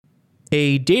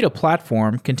A data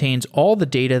platform contains all the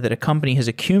data that a company has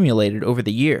accumulated over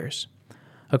the years.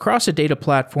 Across a data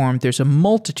platform, there's a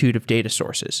multitude of data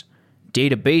sources.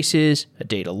 Databases, a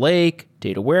data lake,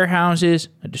 data warehouses,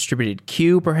 a distributed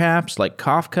queue perhaps, like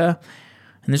Kafka.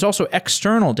 And there's also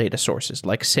external data sources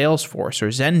like Salesforce or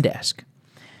Zendesk.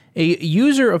 A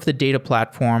user of the data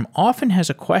platform often has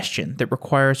a question that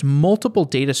requires multiple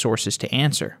data sources to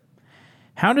answer.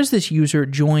 How does this user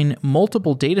join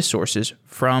multiple data sources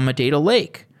from a data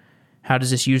lake? How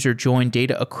does this user join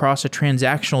data across a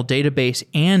transactional database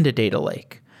and a data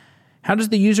lake? How does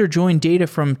the user join data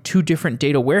from two different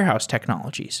data warehouse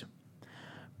technologies?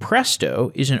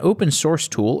 Presto is an open source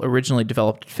tool originally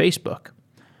developed at Facebook.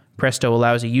 Presto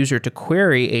allows a user to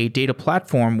query a data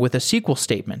platform with a SQL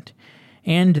statement,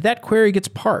 and that query gets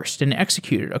parsed and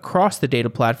executed across the data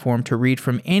platform to read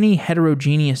from any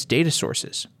heterogeneous data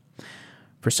sources.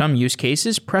 For some use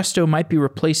cases, Presto might be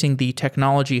replacing the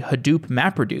technology Hadoop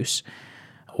MapReduce,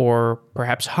 or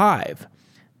perhaps Hive,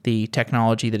 the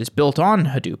technology that is built on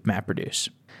Hadoop MapReduce.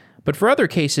 But for other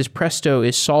cases, Presto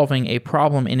is solving a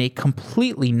problem in a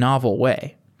completely novel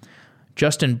way.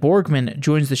 Justin Borgman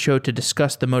joins the show to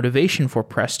discuss the motivation for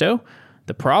Presto,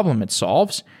 the problem it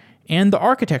solves, and the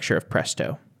architecture of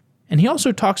Presto. And he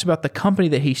also talks about the company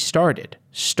that he started,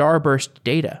 Starburst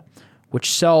Data, which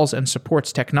sells and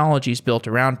supports technologies built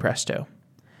around Presto.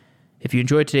 If you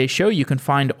enjoyed today's show, you can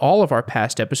find all of our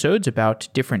past episodes about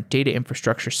different data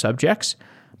infrastructure subjects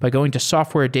by going to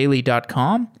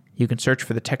softwaredaily.com. You can search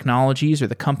for the technologies or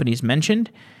the companies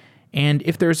mentioned. And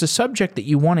if there's a subject that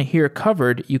you want to hear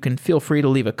covered, you can feel free to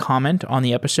leave a comment on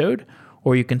the episode,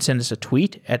 or you can send us a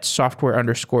tweet at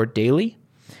software_daily.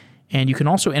 And you can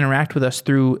also interact with us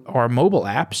through our mobile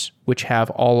apps, which have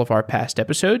all of our past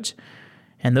episodes.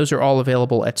 And those are all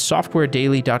available at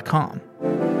softwaredaily.com.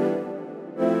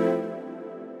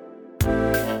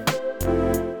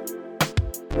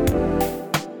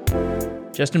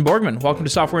 Justin Borgman, welcome to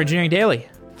Software Engineering Daily.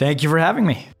 Thank you for having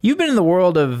me. You've been in the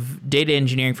world of data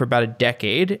engineering for about a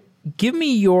decade. Give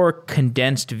me your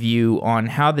condensed view on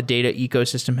how the data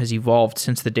ecosystem has evolved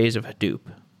since the days of Hadoop.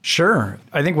 Sure.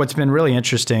 I think what's been really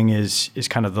interesting is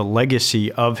kind of the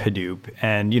legacy of Hadoop.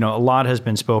 And, a lot has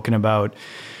been spoken about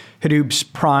Hadoop's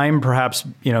prime, perhaps,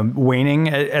 waning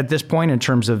at this point in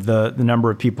terms of the number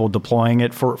of people deploying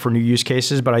it for new use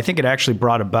cases. But I think it actually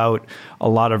brought about a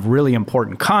lot of really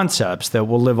important concepts that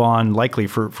will live on likely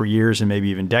for years and maybe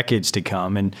even decades to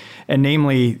come. And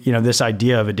namely, this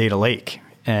idea of a data lake.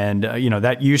 And,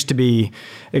 that used to be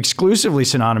exclusively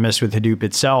synonymous with Hadoop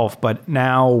itself. But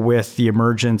now with the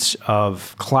emergence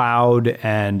of cloud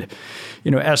and,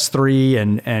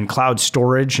 S3 and cloud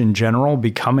storage in general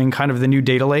becoming kind of the new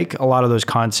data lake, a lot of those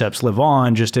concepts live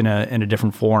on just in a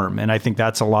different form. And I think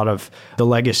that's a lot of the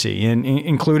legacy,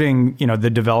 including,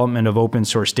 the development of open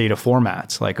source data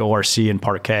formats like ORC and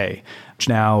Parquet, which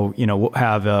now,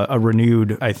 have a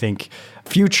renewed, I think,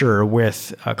 future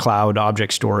with cloud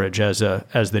object storage as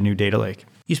the new data lake.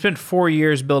 You spent 4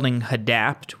 years building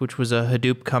Hadapt, which was a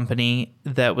Hadoop company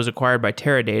that was acquired by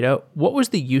Teradata. What was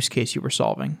the use case you were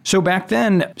solving? So back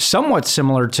then, somewhat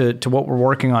similar to what we're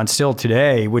working on still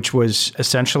today, which was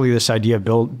essentially this idea of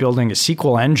building a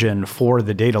SQL engine for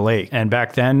the data lake. And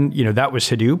back then, that was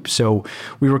Hadoop. So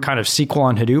we were kind of SQL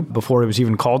on Hadoop before it was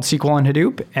even called SQL on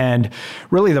Hadoop. And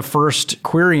really the first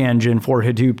query engine for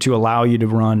Hadoop to allow you to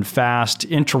run fast,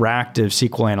 interactive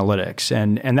SQL analytics.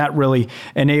 And that really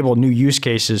enabled new use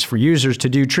cases for users to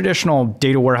do traditional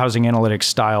data warehousing analytics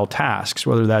style tasks,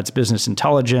 whether that's business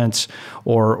intelligence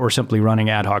or simply running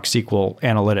ad hoc SQL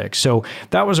analytics. So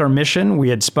that was our mission. We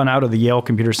had spun out of the Yale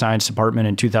Computer Science Department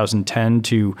in 2010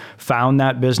 to found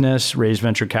that business, raise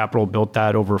venture capital, built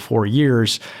that over 4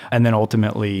 years, and then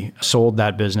ultimately sold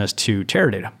that business to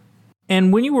Teradata.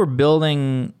 And when you were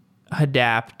building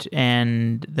Hadapt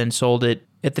and then sold it,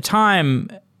 at the time,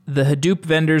 the Hadoop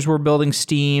vendors were building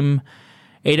Steam.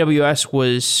 AWS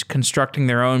was constructing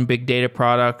their own big data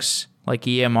products like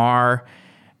EMR,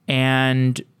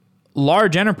 and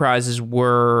large enterprises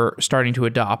were starting to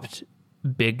adopt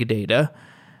big data.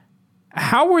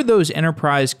 How were those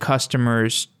enterprise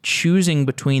customers choosing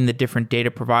between the different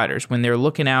data providers when they're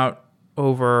looking out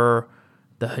over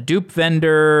the Hadoop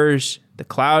vendors, the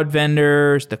cloud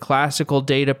vendors, the classical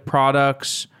data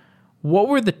products? What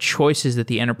were the choices that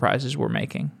the enterprises were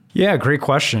making? Yeah, great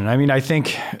question. I mean, I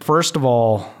think, first of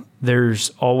all, there's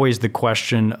always the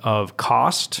question of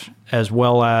cost as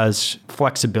well as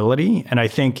flexibility. And I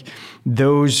think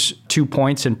those 2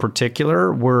 points in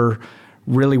particular were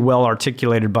really well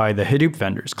articulated by the Hadoop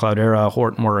vendors, Cloudera,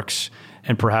 Hortonworks,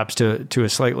 and perhaps to a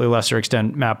slightly lesser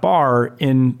extent, MapR,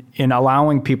 in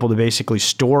allowing people to basically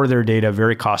store their data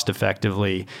very cost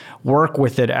effectively, work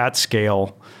with it at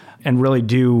scale, and really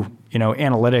do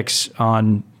analytics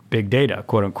on big data,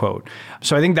 quote unquote.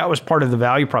 So I think that was part of the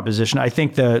value proposition. I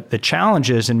think the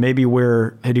challenges, and maybe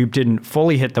where Hadoop didn't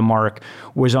fully hit the mark,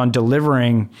 was on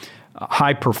delivering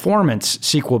high performance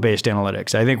SQL-based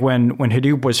analytics. I think when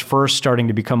Hadoop was first starting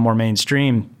to become more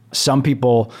mainstream, some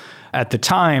people at the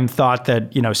time thought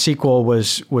that SQL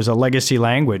was a legacy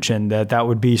language and that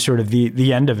would be sort of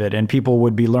the end of it, and people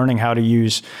would be learning how to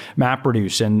use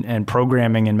MapReduce and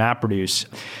programming in MapReduce.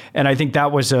 And I think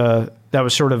that was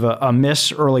sort of a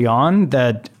miss early on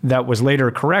that was later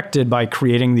corrected by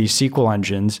creating these SQL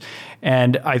engines,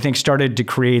 and I think started to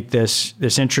create this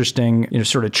interesting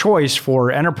sort of choice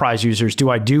for enterprise users. Do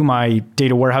I do my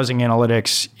data warehousing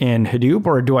analytics in Hadoop,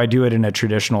 or do I do it in a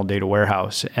traditional data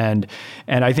warehouse? And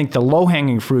I think the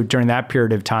low-hanging fruit during that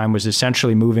period of time was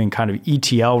essentially moving kind of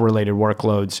ETL-related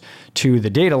workloads to the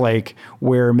data lake,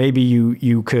 where maybe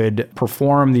you could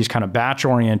perform these kind of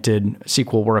batch-oriented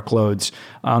SQL workloads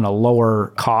on a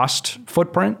lower cost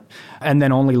footprint, and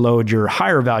then only load your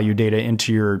higher value data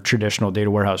into your traditional data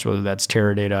warehouse, whether that's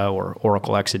Teradata or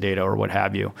Oracle Exadata or what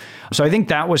have you. So I think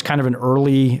that was kind of an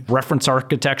early reference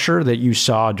architecture that you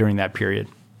saw during that period.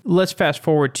 Let's fast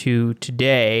forward to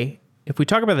today. If we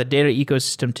talk about the data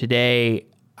ecosystem today,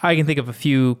 I can think of a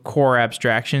few core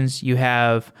abstractions. You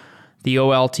have the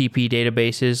OLTP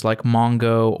databases like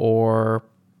Mongo or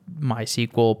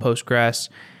MySQL, Postgres.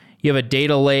 You have a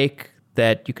data lake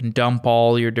that you can dump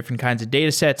all your different kinds of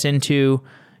data sets into.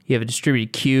 You have a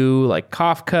distributed queue like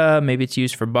Kafka. Maybe it's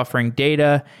used for buffering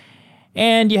data.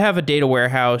 And you have a data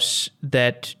warehouse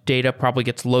that data probably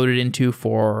gets loaded into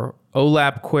for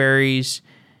OLAP queries.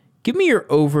 Give me your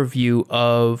overview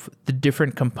of the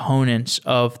different components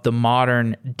of the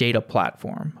modern data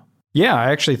platform. Yeah,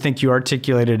 I actually think you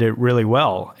articulated it really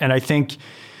well. And I think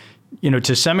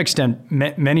to some extent,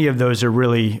 many of those are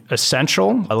really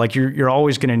essential. Like you're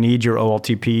always going to need your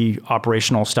OLTP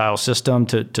operational style system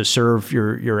to serve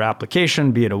your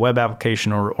application, be it a web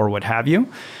application or what have you.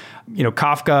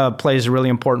 Kafka plays a really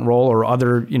important role, or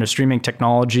other streaming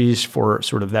technologies for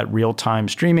sort of that real-time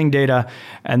streaming data.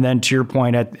 And then to your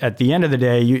point, at the end of the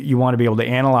day, you want to be able to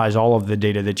analyze all of the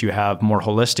data that you have more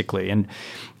holistically.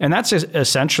 And that's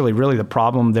essentially really the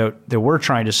problem that we're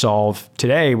trying to solve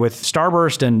today with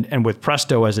Starburst and with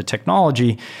Presto as a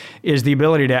technology, is the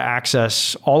ability to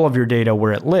access all of your data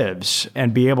where it lives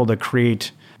and be able to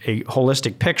create a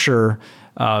holistic picture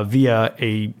via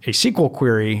a SQL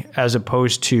query, as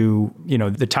opposed to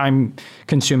the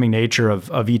time-consuming nature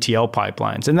of ETL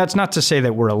pipelines. And that's not to say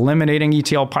that we're eliminating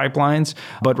ETL pipelines,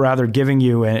 but rather giving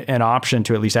you an option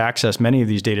to at least access many of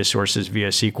these data sources via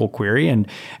SQL query. And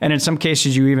in some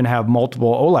cases, you even have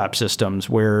multiple OLAP systems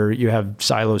where you have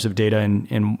silos of data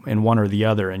in one or the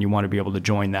other, and you want to be able to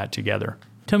join that together.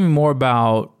 Tell me more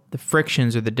about the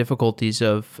frictions or the difficulties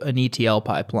of an ETL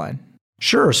pipeline.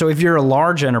 Sure. So if you're a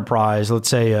large enterprise, let's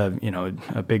say a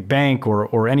big bank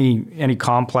or any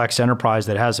complex enterprise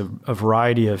that has a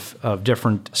variety of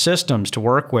different systems to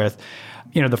work with,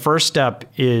 the first step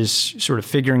is sort of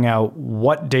figuring out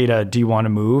what data do you want to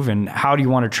move and how do you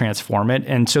want to transform it.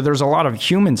 And so there's a lot of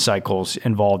human cycles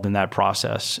involved in that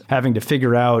process, having to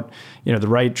figure out, the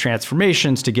right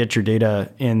transformations to get your data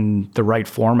in the right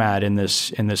format in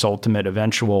this ultimate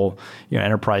eventual,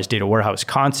 enterprise data warehouse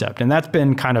concept. And that's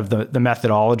been kind of the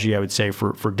methodology, I would say,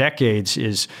 for decades,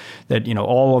 is that,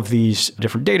 all of these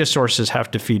different data sources have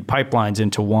to feed pipelines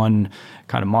into one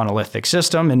kind of monolithic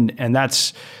system. And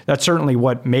that's certainly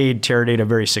what made Teradata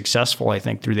very successful, I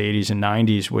think, through the 80s and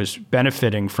 90s, was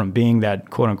benefiting from being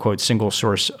that quote unquote single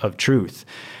source of truth.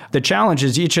 The challenge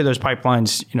is each of those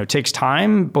pipelines, takes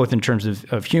time, both in terms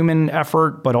of human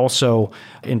effort, but also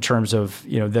in terms of,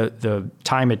 the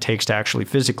time it takes to actually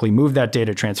physically move that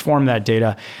data, transform that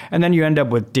data. And then you end up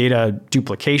with data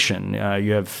duplication.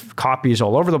 You have copies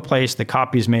all over the place. The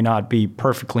copies may not be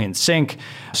perfectly in sync.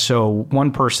 So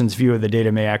one person's view of the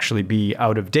data may actually be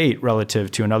out of date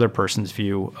relative to another person's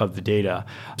view of the data.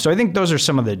 So I think those are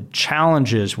some of the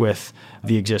challenges with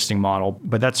the existing model,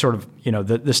 but that's sort of,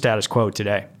 the status quo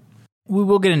today. We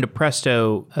will get into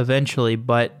Presto eventually,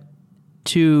 but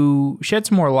to shed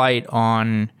some more light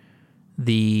on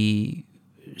the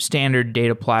standard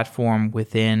data platform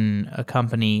within a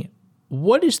company,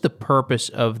 what is the purpose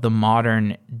of the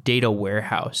modern data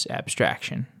warehouse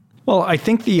abstraction? Well, I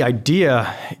think the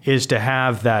idea is to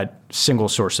have that single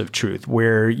source of truth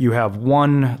where you have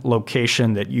one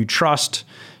location that you trust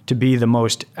to be the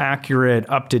most accurate,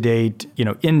 up-to-date,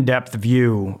 in-depth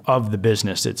view of the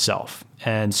business itself.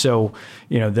 And so,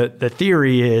 the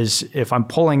theory is if I'm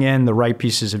pulling in the right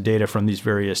pieces of data from these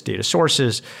various data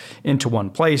sources into one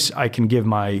place, I can give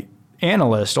my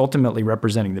analyst, ultimately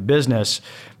representing the business,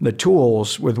 the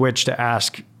tools with which to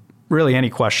ask really any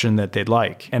question that they'd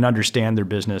like and understand their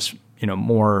business,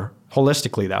 more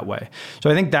holistically that way. So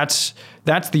I think that's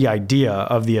the idea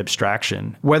of the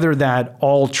abstraction. Whether that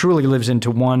all truly lives into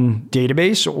one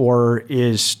database or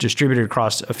is distributed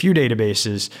across a few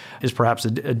databases is perhaps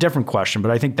a different question, but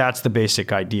I think that's the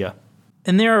basic idea.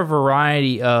 And there are a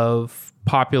variety of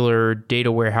popular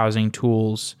data warehousing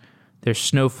tools. There's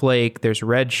Snowflake, there's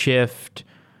Redshift,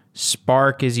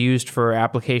 Spark is used for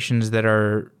applications that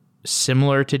are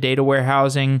similar to data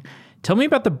warehousing. Tell me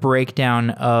about the breakdown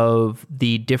of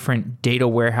the different data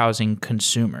warehousing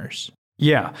consumers.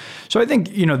 Yeah. So I think,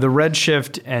 the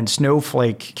Redshift and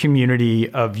Snowflake community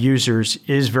of users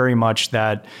is very much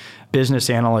that business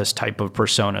analyst type of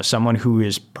persona, someone who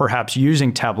is perhaps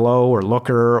using Tableau or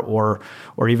Looker or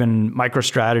even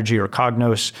MicroStrategy or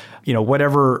Cognos,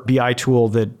 whatever BI tool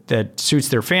that suits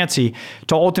their fancy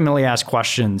to ultimately ask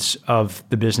questions of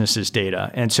the business's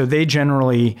data. And so they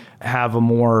generally have a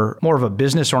more of a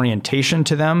business orientation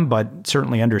to them, but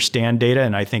certainly understand data.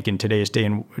 And I think in today's day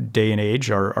and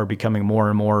age are becoming more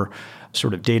and more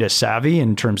sort of data savvy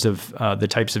in terms of the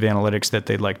types of analytics that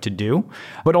they'd like to do,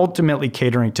 but ultimately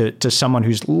catering to someone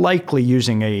who's likely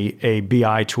using a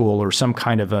BI tool or some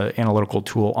kind of an analytical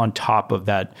tool on top of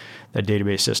that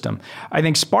database system. I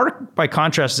think Spark, by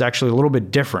contrast, is actually a little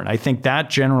bit different. I think that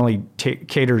generally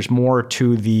caters more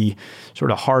to the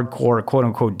sort of hardcore, quote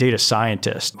unquote, data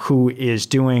scientist who is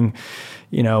doing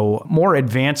more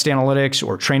advanced analytics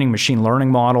or training machine learning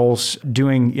models,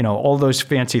 doing, all those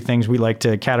fancy things we like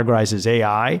to categorize as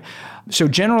AI. So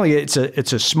generally it's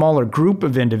a smaller group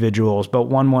of individuals, but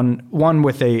one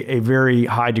with a very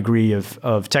high degree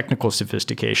of technical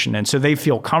sophistication. And so they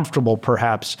feel comfortable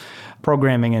perhaps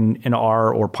programming in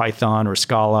R or Python or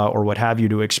Scala or what have you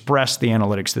to express the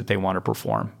analytics that they want to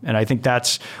perform. And I think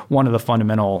that's one of the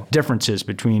fundamental differences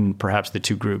between perhaps the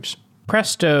two groups.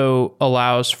 Presto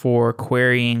allows for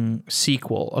querying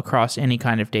SQL across any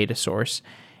kind of data source.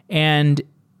 And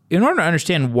in order to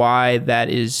understand why that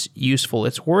is useful,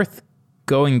 it's worth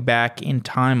going back in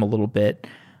time a little bit.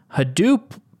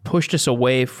 Hadoop pushed us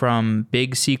away from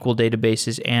big SQL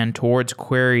databases and towards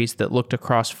queries that looked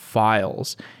across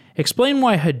files. Explain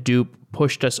why Hadoop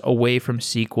pushed us away from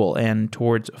SQL and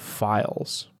towards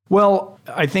files. Well,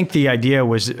 I think the idea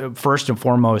was first and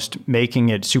foremost making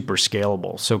it super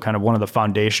scalable. So kind of one of the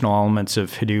foundational elements of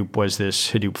Hadoop was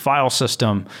this Hadoop file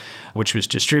system, which was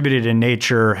distributed in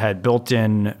nature, had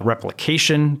built-in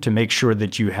replication to make sure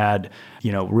that you had,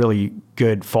 really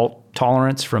good fault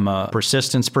tolerance from a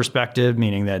persistence perspective,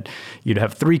 meaning that you'd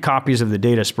have 3 copies of the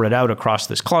data spread out across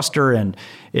this cluster. And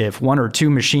if 1 or 2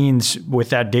 machines with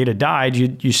that data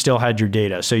died, you still had your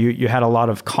data. So you had a lot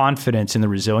of confidence in the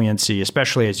resiliency,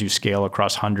 especially as you scale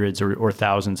across hundreds or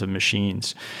thousands of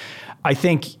machines. I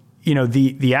think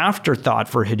the afterthought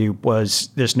for Hadoop was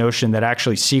this notion that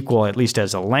actually SQL, at least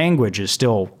as a language, is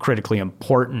still critically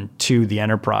important to the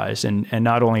enterprise. And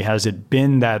not only has it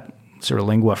been that sort of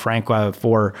lingua franca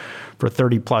for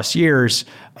 30 plus years,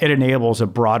 it enables a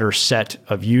broader set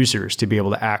of users to be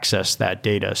able to access that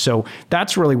data. So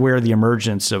that's really where the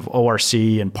emergence of ORC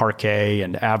and Parquet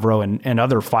and Avro and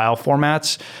other file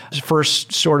formats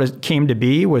first sort of came to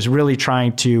be, was really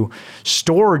trying to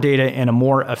store data in a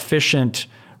more efficient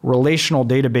relational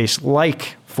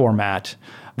database-like format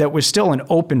that was still an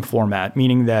open format,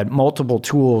 meaning that multiple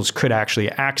tools could actually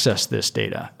access this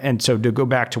data. And so to go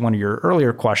back to one of your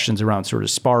earlier questions around sort of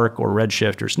Spark or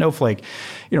Redshift or Snowflake,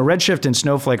 Redshift and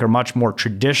Snowflake are much more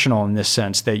traditional in this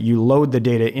sense that you load the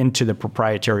data into the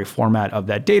proprietary format of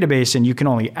that database and you can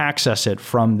only access it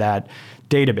from that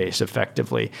database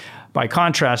effectively. By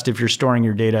contrast, if you're storing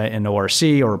your data in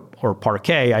ORC or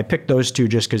Parquet, I picked those two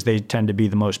just because they tend to be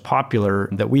the most popular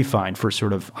that we find for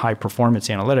sort of high performance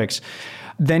analytics.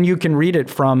 Then you can read it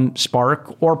from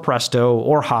Spark or Presto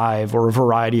or Hive or a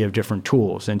variety of different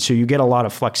tools. And so you get a lot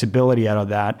of flexibility out of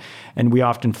that. And we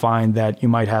often find that you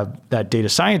might have that data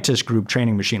scientist group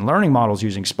training machine learning models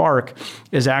using Spark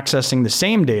is accessing the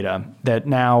same data that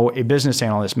now a business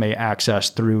analyst may access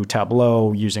through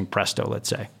Tableau using Presto, let's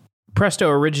say. Presto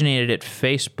originated at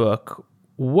Facebook.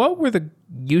 What were the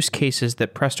use cases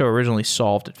that Presto originally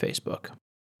solved at Facebook?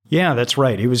 Yeah, that's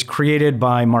right. It was created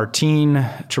by Martin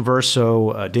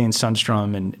Traverso, Dane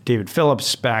Sundstrom, and David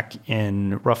Phillips back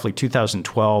in roughly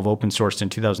 2012, open sourced in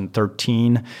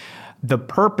 2013. the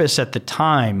purpose at the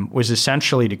time was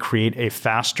essentially to create a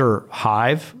faster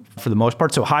Hive for the most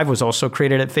part. So Hive was also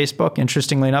created at Facebook.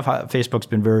 Interestingly enough, Facebook's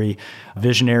been very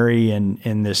visionary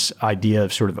in this idea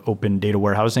of sort of open data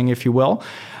warehousing, if you will.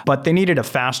 But they needed a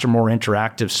faster, more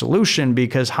interactive solution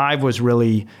because Hive was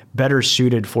really better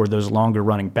suited for those longer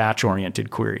running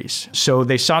batch-oriented queries. So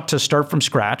they sought to start from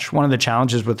scratch. One of the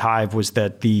challenges with Hive was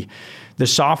that the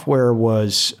software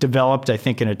was developed, I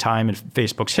think, in a time in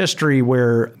Facebook's history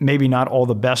where maybe not all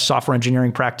the best software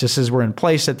engineering practices were in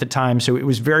place at the time. So it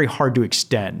was very hard to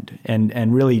extend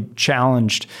and really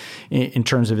challenged in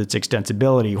terms of its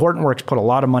extensibility. Hortonworks put a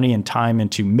lot of money and time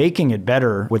into making it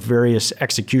better with various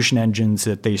execution engines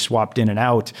that they swapped in and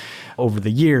out over the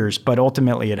years, but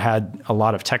ultimately it had a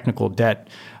lot of technical debt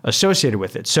associated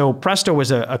with it. So Presto was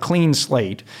a clean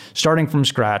slate, starting from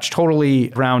scratch, totally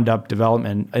ground up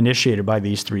development initiated by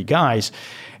these three guys,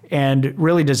 and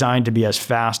really designed to be as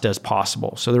fast as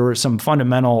possible. So there were some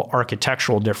fundamental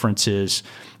architectural differences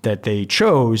that they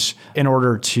chose in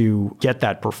order to get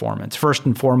that performance. First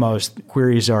and foremost,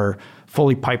 queries are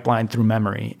fully pipelined through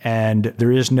memory, and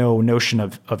there is no notion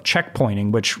of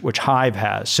checkpointing, which Hive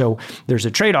has. So there's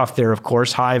a trade-off there, of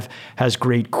course. Hive has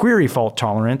great query fault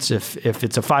tolerance. If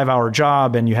it's a 5-hour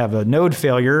job and you have a node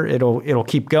failure, it'll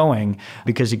keep going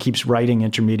because it keeps writing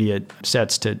intermediate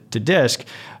sets to disk.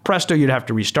 Presto, you'd have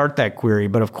to restart that query,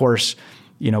 but of course,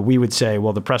 we would say,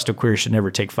 well, the Presto query should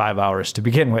never take 5 hours to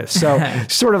begin with. So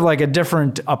sort of like a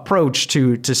different approach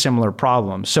to similar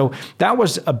problems. So that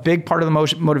was a big part of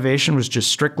the motivation, was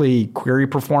just strictly query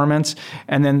performance.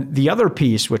 And then the other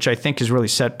piece, which I think has really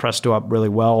set Presto up really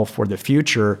well for the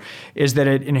future, is that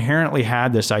it inherently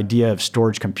had this idea of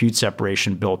storage compute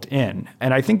separation built in.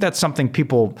 And I think that's something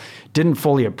people didn't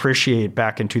fully appreciate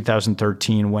back in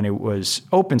 2013 when it was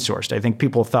open sourced. I think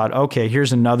people thought, okay,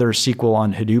 here's another SQL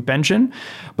on Hadoop engine.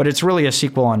 But it's really a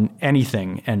SQL on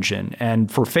anything engine. And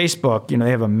for Facebook, they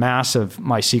have a massive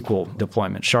MySQL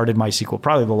deployment, sharded MySQL,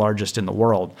 probably the largest in the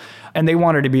world. And they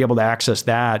wanted to be able to access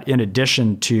that in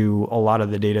addition to a lot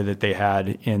of the data that they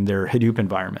had in their Hadoop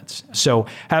environments. So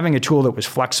having a tool that was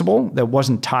flexible, that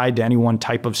wasn't tied to any one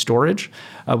type of storage,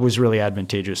 was really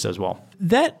advantageous as well.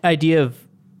 That idea of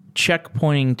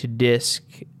checkpointing to disk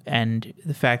and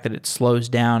the fact that it slows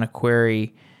down a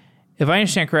query, if I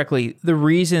understand correctly, the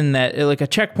reason that like a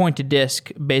checkpoint to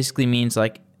disk basically means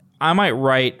like I might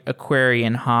write a query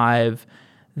in Hive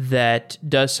that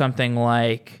does something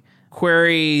like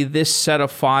query this set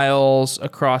of files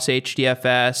across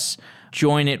HDFS,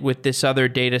 join it with this other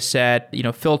data set,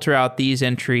 filter out these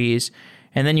entries,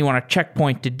 and then you want to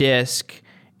checkpoint to disk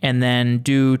and then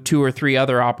do 2 or 3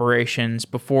 other operations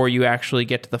before you actually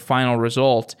get to the final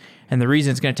result. And the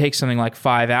reason it's going to take something like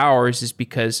 5 hours is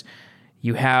because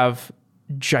you have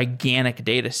gigantic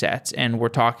data sets, and we're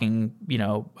talking,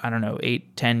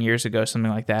 8, 10 years ago,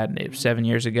 something like that, 7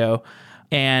 years ago.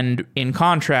 And in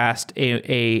contrast,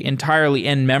 a entirely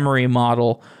in-memory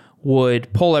model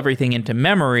would pull everything into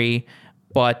memory,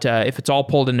 but if it's all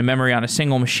pulled into memory on a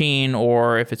single machine,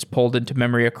 or if it's pulled into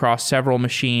memory across several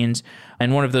machines,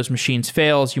 and one of those machines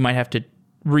fails, you might have to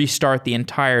restart the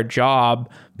entire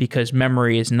job because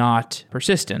memory is not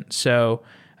persistent. So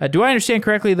do I understand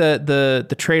correctly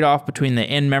the trade-off between the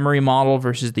in-memory model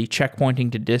versus the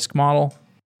checkpointing to disk model?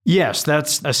 Yes,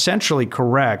 that's essentially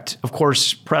correct. Of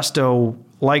course, Presto,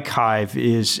 like Hive,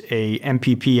 is a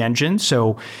MPP engine.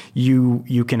 So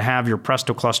you can have your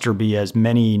Presto cluster be as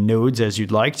many nodes as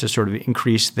you'd like to sort of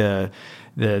increase the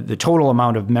total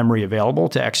amount of memory available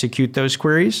to execute those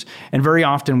queries. And very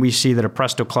often we see that a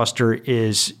Presto cluster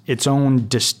is its own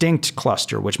distinct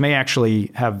cluster, which may actually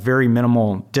have very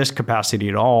minimal disk capacity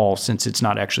at all, since it's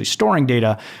not actually storing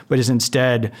data, but is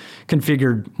instead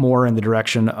configured more in the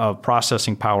direction of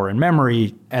processing power and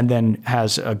memory, and then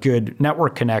has a good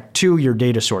network connect to your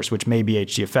data source, which may be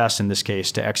HDFS in this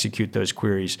case, to execute those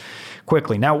queries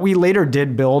quickly. Now, we later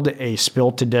did build a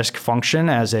spill to disk function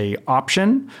as an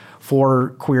option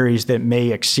for queries that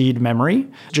may exceed memory,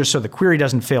 just so the query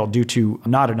doesn't fail due to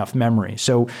not enough memory.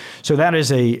 So that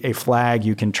is a flag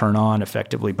you can turn on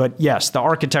effectively. But yes, the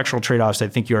architectural trade-offs, I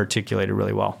think you articulated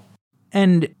really well.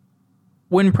 And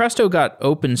when Presto got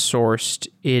open sourced,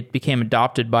 it became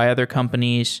adopted by other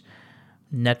companies,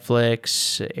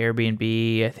 Netflix,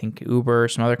 Airbnb, I think Uber,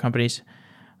 some other companies.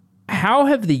 How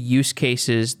have the use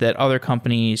cases that other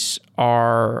companies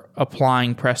are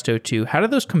applying Presto to, how do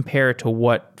those compare to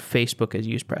what Facebook has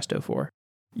used Presto for?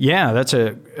 Yeah, that's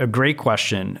a great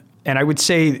question. And I would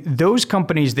say those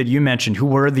companies that you mentioned who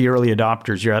were the early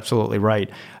adopters, you're absolutely right,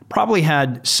 probably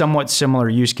had somewhat similar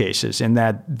use cases in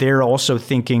that they're also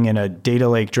thinking in a data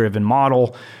lake driven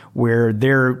model where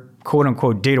they're quote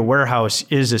unquote data warehouse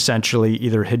is essentially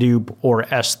either Hadoop or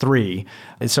S3.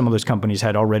 And some of those companies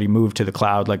had already moved to the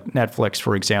cloud, like Netflix,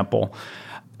 for example.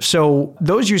 So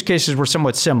those use cases were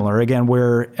somewhat similar, again,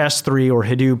 where S3 or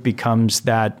Hadoop becomes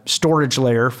that storage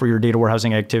layer for your data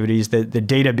warehousing activities, the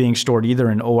data being stored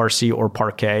either in ORC or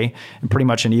Parquet, and pretty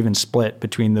much an even split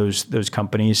between those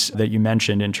companies that you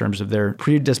mentioned in terms of their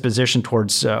predisposition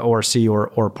towards ORC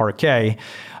or Parquet.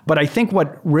 But I think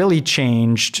what really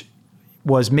changed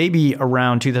was maybe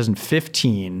around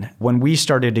 2015 when we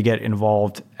started to get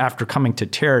involved after coming to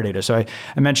Teradata. So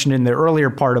I mentioned in the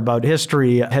earlier part about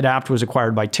history, Hadapt was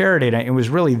acquired by Teradata. It was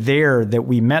really there that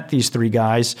we met these three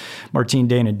guys, Martin,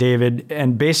 Dane, and David,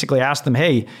 and basically asked them,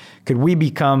 hey, could we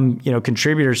become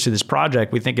contributors to this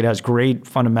project? We think it has great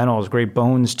fundamentals, great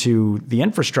bones to the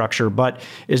infrastructure, but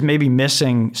is maybe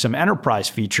missing some enterprise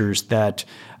features that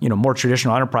more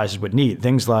traditional enterprises would need.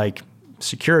 Things like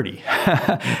security,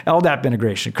 LDAP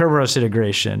integration, Kerberos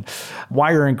integration,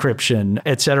 wire encryption,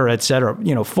 et cetera,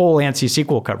 full ANSI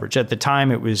SQL coverage. At the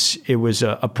time, it was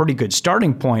a pretty good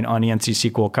starting point on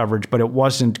ANSI SQL coverage, but it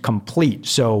wasn't complete.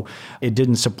 So it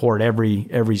didn't support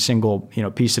every single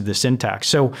piece of the syntax.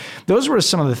 So those were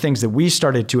some of the things that we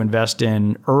started to invest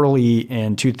in early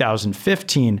in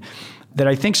 2015 that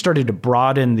I think started to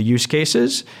broaden the use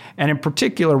cases. And in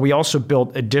particular, we also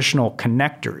built additional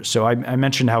connectors. So I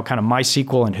mentioned how kind of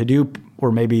MySQL and Hadoop were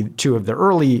maybe two of the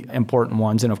early important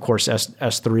ones, and of course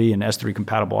S3 and S3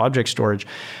 compatible object storage.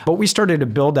 But we started to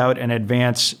build out and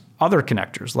advance other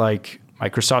connectors like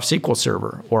Microsoft SQL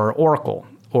Server or Oracle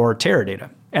or Teradata.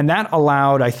 And that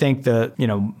allowed, I think, the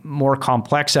more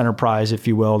complex enterprise, if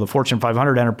you will, the Fortune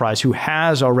 500 enterprise, who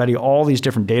has already all these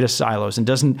different data silos and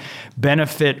doesn't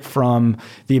benefit from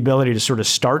the ability to sort of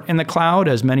start in the cloud,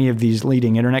 as many of these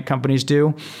leading internet companies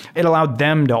do. It allowed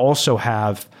them to also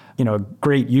have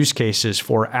great use cases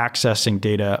for accessing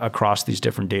data across these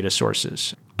different data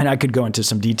sources. And I could go into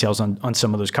some details on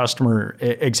some of those customer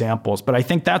examples, but I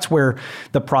think that's where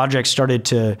the project started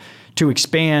to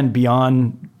expand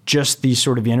beyond just these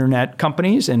sort of internet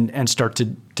companies and start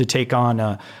to take on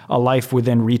a life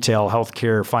within retail,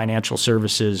 healthcare, financial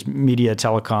services, media,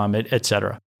 telecom, et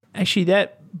cetera. Actually,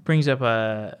 that brings up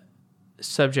a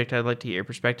subject I'd like to get your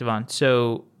perspective on.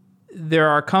 So there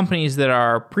are companies that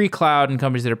are pre-cloud and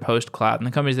companies that are post-cloud. And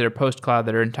the companies that are post-cloud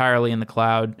that are entirely in the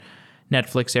cloud,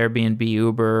 Netflix, Airbnb,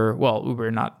 Uber. Well,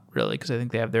 Uber not really, because I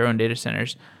think they have their own data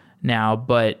centers now.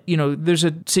 But there's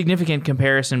a significant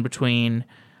comparison between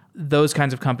those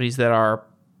kinds of companies that are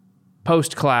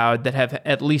post-cloud that have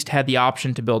at least had the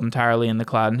option to build entirely in the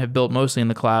cloud and have built mostly in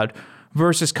the cloud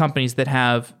versus companies that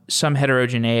have some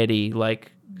heterogeneity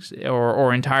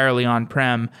or entirely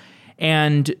on-prem.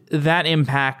 And that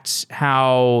impacts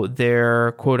how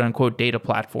their quote-unquote data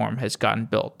platform has gotten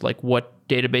built, like what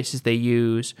databases they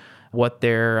use, what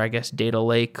their, data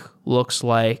lake looks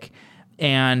like.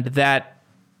 And that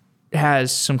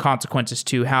has some consequences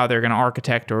to how they're going to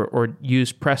architect or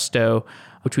use Presto,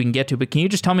 which we can get to. But can you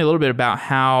just tell me a little bit about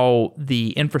how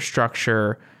the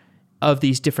infrastructure of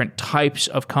these different types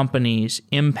of companies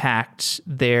impacts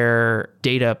their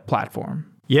data platform?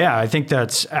 Yeah, I think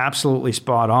that's absolutely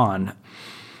spot on.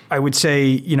 I would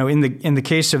say, in the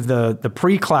case of the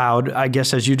pre-cloud, I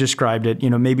guess as you described it,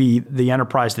 maybe the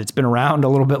enterprise that's been around a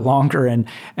little bit longer and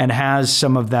has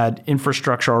some of that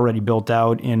infrastructure already built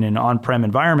out in an on-prem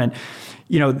environment,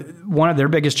 one of their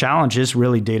biggest challenges is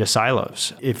really data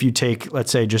silos. If you take,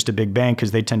 let's say, just a big bank,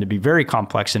 because they tend to be very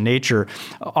complex in nature,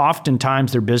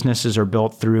 oftentimes their businesses are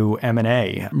built through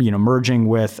M&A, merging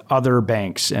with other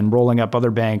banks and rolling up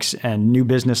other banks and new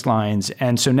business lines.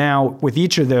 And so now with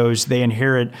each of those, they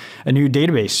inherit a new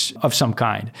database of some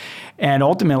kind. And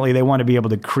ultimately, they want to be able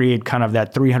to create kind of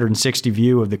that 360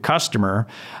 view of the customer,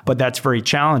 but that's very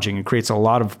challenging. It creates a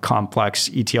lot of complex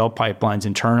ETL pipelines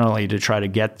internally to try to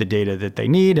get the data that they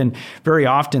need. And very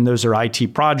often, those are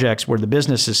IT projects where the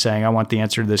business is saying, I want the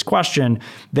answer to this question.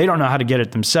 They don't know how to get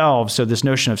it themselves. So this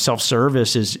notion of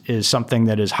self-service is something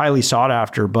that is highly sought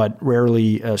after, but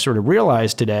rarely sort of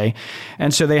realized today.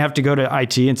 And so they have to go to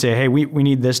IT and say, hey, we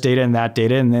need this data and that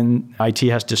data. And then IT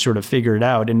has to sort of figure it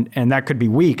out. And that could be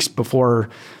weeks before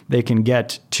they can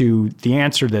get to the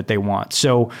answer that they want.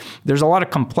 So there's a lot of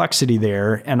complexity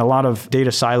there and a lot of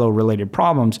data silo related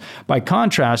problems. By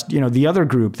contrast, the other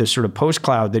group, this sort of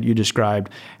post-cloud that you described,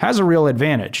 has a real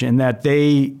advantage in that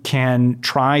they can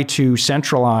try to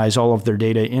centralize all of their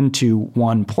data into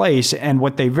one place. And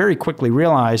what they very quickly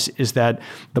realize is that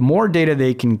the more data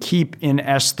they can keep in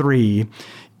S3,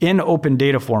 in open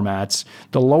data formats,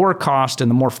 the lower cost and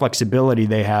the more flexibility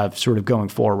they have sort of going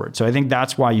forward. So I think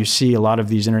that's why you see a lot of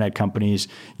these internet companies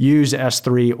use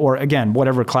S3, or again,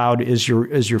 whatever cloud is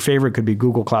your favorite. Could be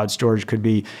Google Cloud Storage, could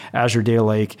be Azure Data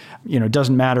Lake. It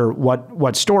doesn't matter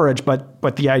what storage,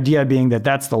 but the idea being that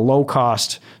that's the low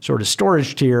cost sort of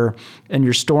storage tier, and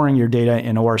you're storing your data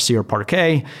in ORC or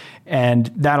Parquet. And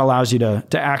that allows you to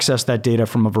access that data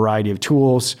from a variety of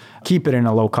tools, keep it in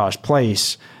a low-cost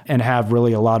place, and have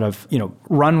really a lot of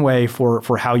runway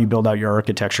for how you build out your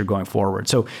architecture going forward.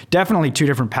 So definitely two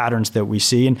different patterns that we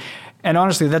see. And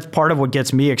honestly, that's part of what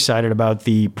gets me excited about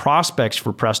the prospects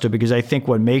for Presto, because I think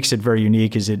what makes it very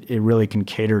unique is it really can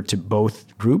cater to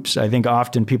both groups. I think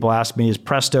often people ask me, is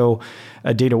Presto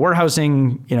a data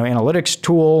warehousing analytics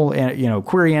tool, and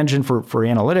query engine for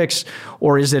analytics,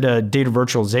 or is it a data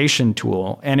virtualization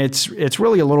tool? And it's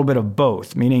really a little bit of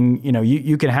both, meaning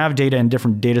you can have data in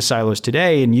different data silos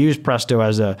today and use Presto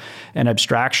as an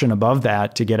abstraction above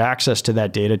that to get access to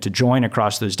that data, to join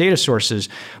across those data sources.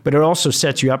 But it also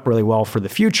sets you up really well for the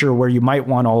future, where you might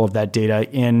want all of that data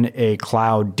in a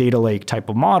cloud data lake type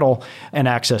of model and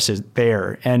access it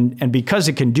there. And because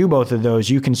it can do both of those,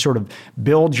 you can sort of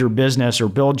build your business or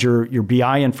build your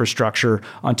BI infrastructure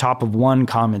on top of one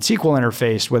common SQL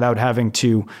interface without having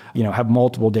to have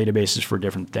multiple databases for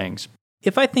different things.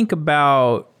 If I think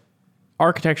about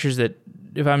architectures that,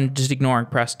 if I'm just ignoring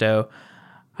Presto,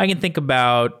 I can think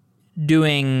about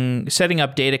setting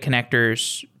up data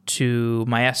connectors to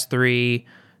my S3,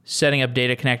 setting up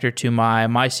data connector to my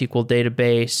MySQL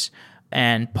database,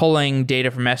 and pulling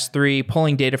data from S3,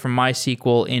 pulling data from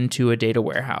MySQL into a data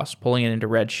warehouse, pulling it into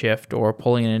Redshift or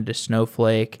pulling it into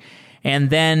Snowflake, and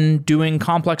then doing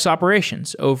complex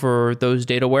operations over those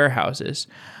data warehouses.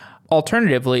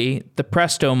 Alternatively, the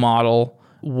Presto model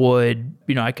would,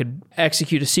 I could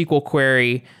execute a SQL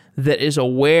query that is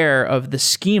aware of the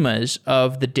schemas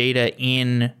of the data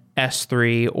in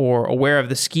S3 or aware of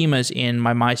the schemas in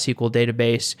my MySQL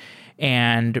database,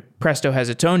 and Presto has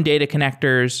its own data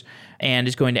connectors and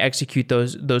is going to execute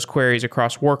those queries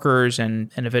across workers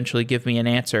and eventually give me an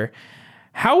answer.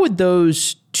 How would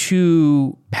those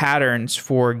two patterns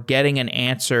for getting an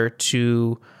answer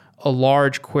to a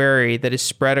large query that is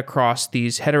spread across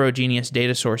these heterogeneous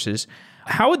data sources,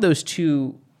 how would those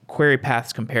two query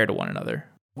paths compare to one another?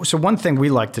 So one thing we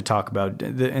like to talk about,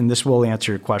 and this will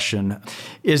answer your question,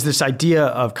 is this idea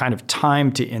of kind of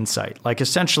time to insight. Like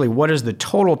essentially, what is the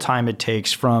total time it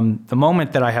takes from the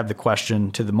moment that I have the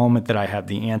question to the moment that I have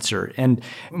the answer? And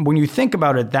when you think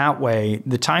about it that way,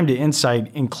 the time to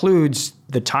insight includes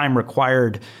the time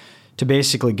required to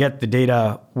basically get the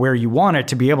data where you want it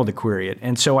to be able to query it.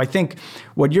 And so I think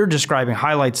what you're describing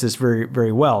highlights this very,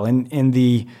 very well. In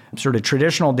the sort of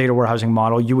traditional data warehousing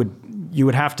model, you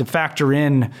would have to factor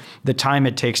in the time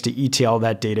it takes to ETL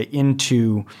that data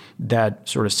into that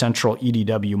sort of central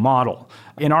EDW model.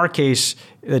 In our case,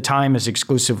 the time is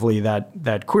exclusively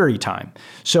that query time.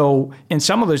 So in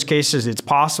some of those cases, it's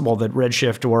possible that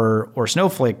Redshift or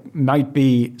Snowflake might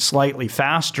be slightly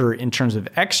faster in terms of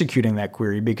executing that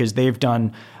query because they've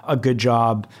done a good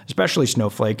job, especially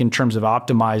Snowflake, in terms of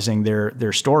optimizing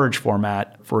their storage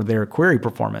format for their query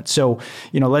performance. So,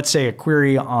 let's say a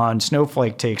query on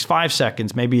Snowflake takes 5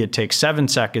 seconds, maybe it takes 7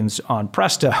 seconds on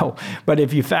Presto. But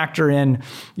if you factor in,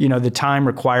 the time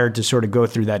required to sort of go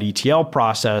through that ETL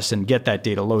process and get that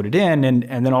data loaded in,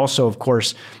 and then also, of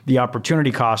course, the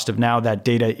opportunity cost of now that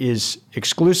data is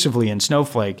exclusively in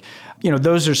Snowflake,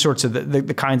 those are sorts of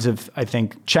the kinds of, I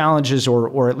think, challenges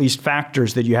or at least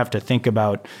factors that you have to think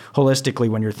about holistically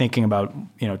when you're thinking about,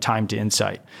 time to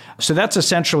insight. So that's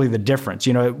essentially the difference.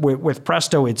 With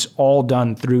Presto, it's all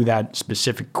done through that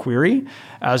specific query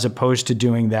as opposed to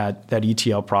doing that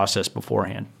ETL process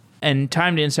beforehand. And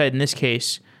time to insight in this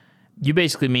case, you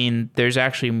basically mean there's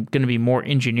actually going to be more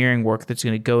engineering work that's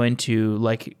going to go into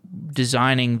like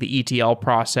designing the ETL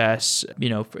process.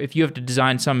 If you have to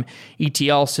design some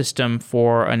ETL system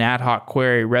for an ad hoc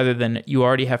query rather than you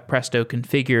already have Presto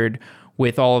configured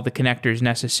with all of the connectors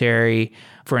necessary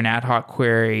for an ad hoc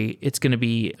query, it's going to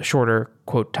be a shorter,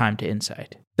 quote, time to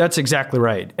insight. That's exactly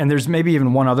right. And there's maybe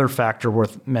even one other factor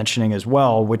worth mentioning as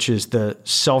well, which is the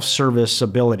self-service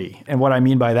ability. And what I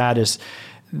mean by that is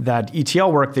that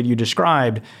ETL work that you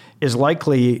described is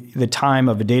likely the time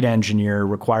of a data engineer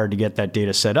required to get that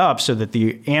data set up so that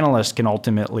the analyst can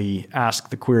ultimately ask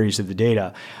the queries of the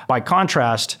data. By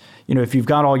contrast, if you've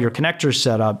got all your connectors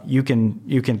set up, you can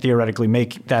theoretically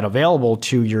make that available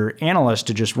to your analyst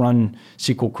to just run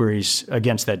SQL queries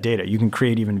against that data. You can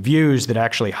create even views that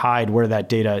actually hide where that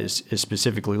data is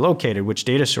specifically located, which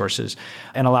data sources,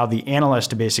 and allow the analyst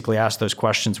to basically ask those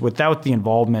questions without the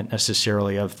involvement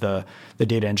necessarily of the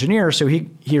data engineer, so he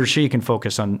or she can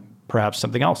focus on perhaps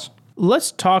something else.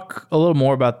 Let's talk a little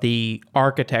more about the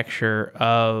architecture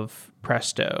of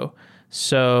Presto.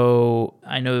 So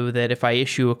I know that if I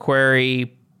issue a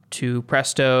query to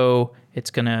Presto,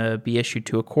 it's going to be issued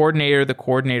to a coordinator. The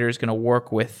coordinator is going to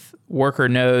work with worker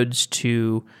nodes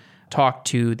to talk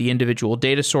to the individual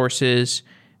data sources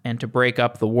and to break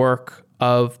up the work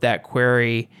of that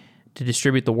query, to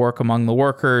distribute the work among the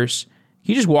workers.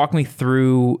 Can you just walk me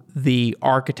through the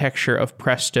architecture of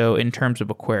Presto in terms of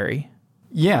a query?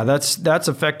 Yeah, that's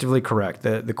effectively correct.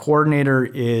 The coordinator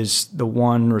is the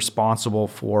one responsible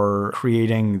for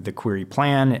creating the query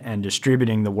plan and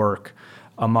distributing the work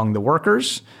among the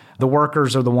workers. The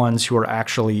workers are the ones who are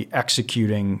actually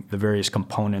executing the various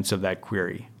components of that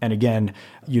query. And again,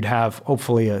 you'd have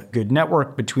hopefully a good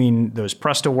network between those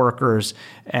Presto workers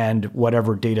and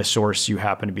whatever data source you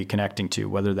happen to be connecting to,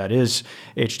 whether that is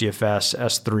HDFS,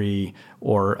 S3,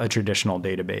 or a traditional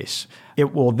database.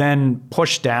 It will then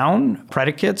push down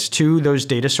predicates to those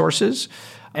data sources.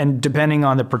 And depending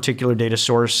on the particular data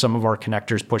source, some of our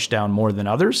connectors push down more than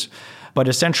others. But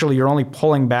essentially, you're only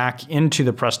pulling back into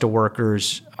the Presto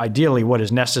workers, ideally, what is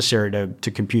necessary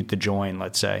to compute the join,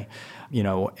 let's say.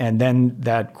 And then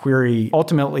that query,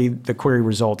 ultimately, the query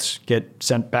results get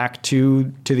sent back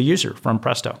to the user from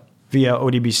Presto via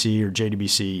ODBC or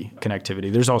JDBC connectivity.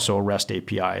 There's also a REST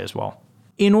API as well.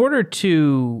 In order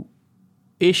to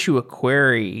issue a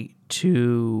query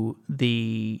to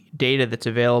the data that's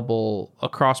available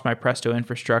across my Presto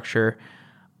infrastructure,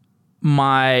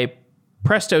 my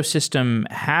Presto system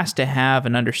has to have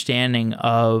an understanding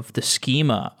of the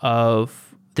schema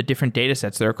of the different data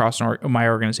sets that are across my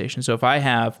organization. So if I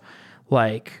have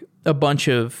like a bunch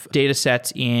of data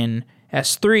sets in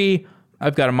S3,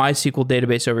 I've got a MySQL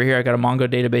database over here, I've got a Mongo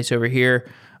database over here,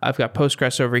 I've got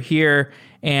Postgres over here,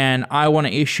 and I want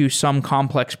to issue some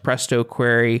complex Presto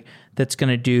query that's going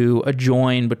to do a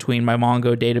join between my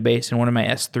Mongo database and one of my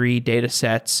S3 data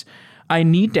sets. I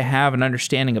need to have an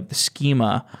understanding of the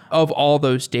schema of all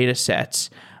those data sets.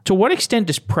 To what extent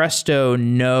does Presto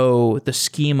know the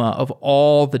schema of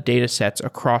all the data sets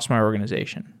across my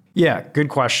organization? Yeah, good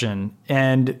question.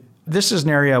 And this is an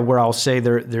area where I'll say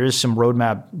there is some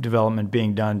roadmap development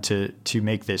being done to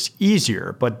make this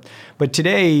easier. But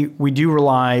today, we do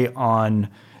rely on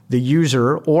the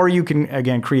user, or you can,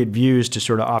 again, create views to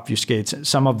sort of obfuscate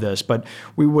some of this. But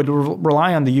we would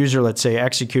rely on the user, let's say,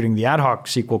 executing the ad hoc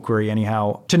SQL query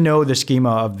anyhow, to know the schema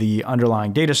of the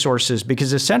underlying data sources,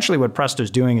 because essentially what Presto is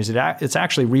doing is it's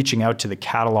actually reaching out to the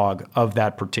catalog of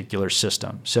that particular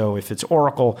system. So if it's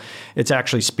Oracle, it's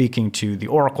actually speaking to the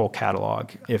Oracle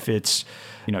catalog. If it's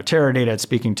Teradata, it's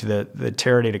speaking to the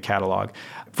Teradata catalog.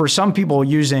 For some people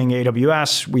using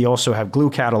AWS, we also have Glue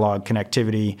catalog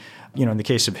connectivity. In the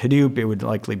case of Hadoop, it would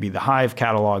likely be the Hive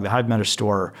catalog, the Hive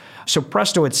metastore. So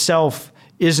Presto itself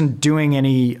isn't doing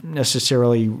any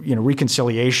necessarily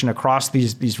reconciliation across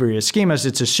these various schemas.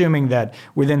 It's assuming that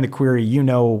within the query you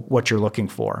know what you're looking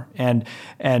for, and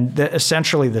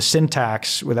essentially the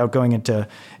syntax, without going into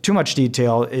too much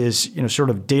detail, is sort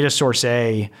of data source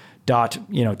A dot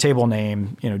table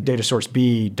name, data source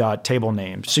B dot table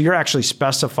name. So you're actually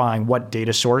specifying what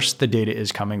data source the data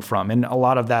is coming from, and a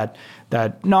lot of that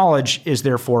knowledge is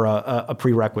therefore a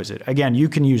prerequisite. Again, you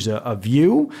can use a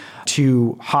view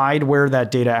to hide where that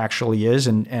data actually is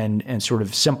and sort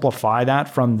of simplify that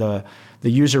from the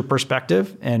user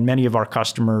perspective. And many of our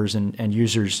customers and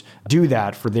users do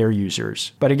that for their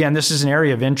users. But again, this is an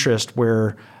area of interest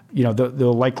where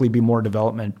there'll likely be more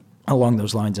development along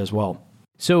those lines as well.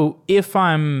 So if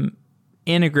I'm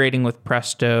integrating with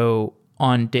Presto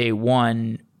on day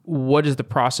one, what is the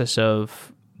process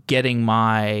of getting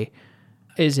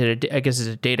is it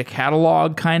a data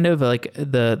catalog kind of, like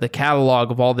the catalog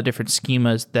of all the different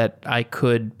schemas that I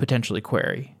could potentially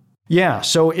query? Yeah,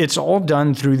 so it's all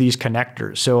done through these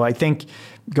connectors. So I think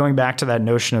going back to that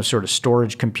notion of sort of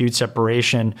storage compute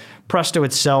separation, Presto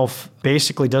itself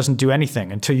basically doesn't do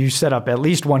anything until you set up at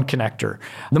least one connector.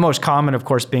 The most common, of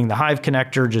course, being the Hive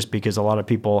connector, just because a lot of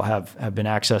people have been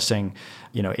accessing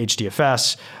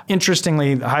HDFS.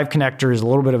 Interestingly, the Hive connector is a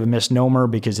little bit of a misnomer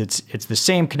because it's the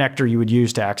same connector you would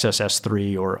use to access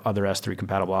S3 or other S3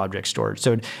 compatible object storage.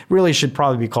 So it really should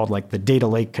probably be called like the data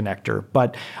lake connector.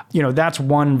 But that's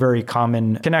one very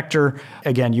common connector.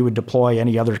 Again, you would deploy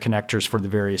any other connectors for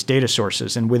the various data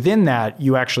sources. And within that,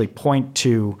 you actually point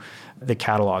to the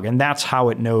catalog. And that's how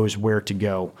it knows where to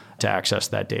go to access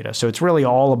that data. So it's really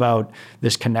all about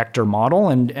this connector model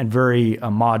and very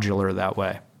modular that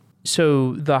way.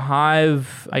 So the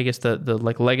Hive, I guess the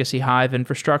like legacy Hive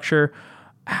infrastructure,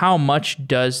 how much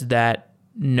does that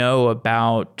know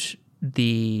about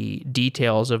the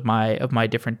details of my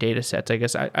different data sets? I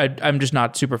guess I'm just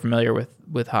not super familiar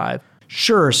with Hive.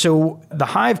 Sure. So the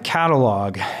Hive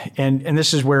catalog, and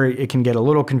this is where it can get a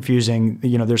little confusing.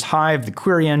 There's Hive, the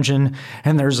query engine,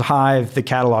 and there's Hive, the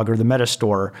catalog or the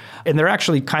metastore. And they're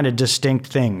actually kind of distinct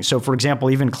things. So for example,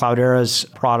 even Cloudera's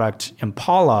product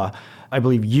Impala, I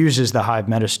believe, uses the Hive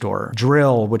metastore.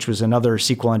 Drill, which was another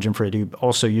SQL engine for Hadoop,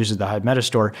 also uses the Hive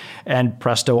metastore. And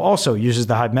Presto also uses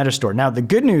the Hive metastore. Now, the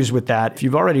good news with that, if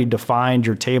you've already defined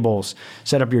your tables,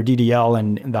 set up your DDL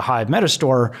in the Hive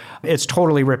metastore, it's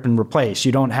totally rip and replace.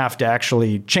 You don't have to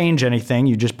actually change anything.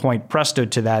 You just point Presto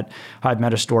to that Hive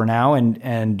metastore now,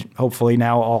 and hopefully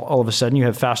now all of a sudden you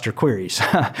have faster queries.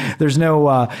 There's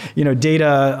no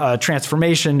data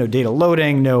transformation, no data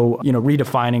loading, no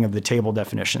redefining of the table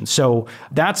definition. So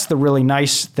that's the really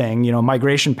nice thing.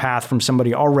 Migration path from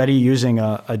somebody already using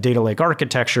a data lake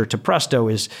architecture to Presto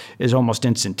is almost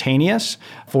instantaneous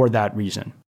for that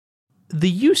reason. The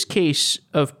use case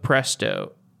of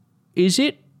Presto, is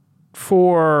it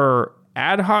for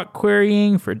ad hoc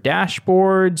querying, for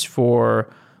dashboards, for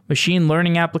machine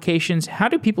learning applications? How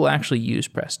do people actually use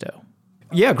Presto?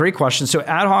 Yeah, great question. So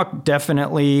ad hoc,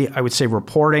 definitely. I would say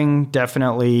reporting,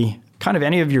 definitely. Kind of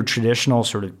any of your traditional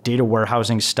sort of data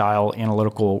warehousing style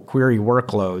analytical query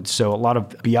workloads. So a lot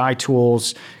of BI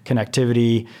tools,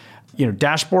 connectivity,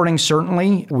 dashboarding,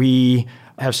 certainly. We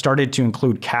have started to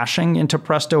include caching into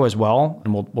Presto as well.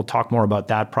 And we'll talk more about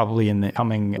that probably in the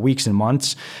coming weeks and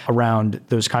months around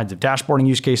those kinds of dashboarding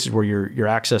use cases where you're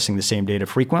accessing the same data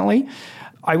frequently.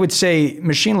 I would say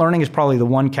machine learning is probably the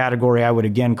one category I would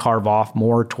again carve off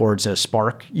more towards a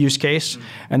Spark use case.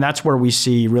 And that's where we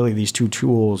see really these two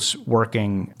tools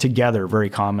working together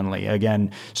very commonly. Again,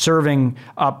 serving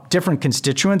up different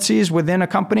constituencies within a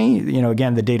company,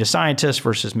 again, the data scientist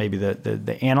versus maybe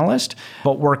the analyst,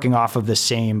 but working off of the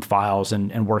same files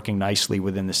and working nicely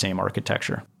within the same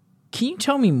architecture. Can you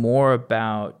tell me more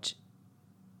about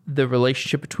the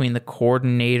relationship between the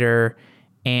coordinator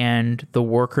and the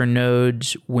worker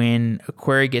nodes when a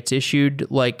query gets issued?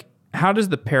 Like, how does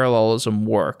the parallelism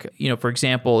work? For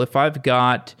example, if I've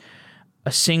got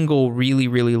a single really,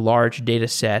 really large data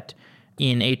set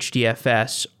in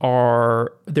HDFS,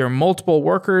 are there multiple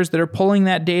workers that are pulling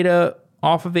that data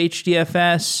off of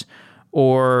HDFS?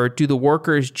 Or do the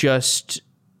workers is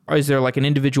there like an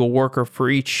individual worker for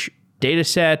each data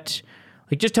set?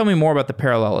 Like, just tell me more about the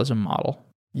parallelism model.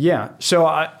 Yeah. So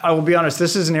I will be honest,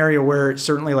 this is an area where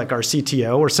certainly like our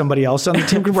CTO or somebody else on the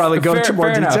team could probably go into more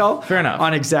detail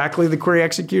on exactly the query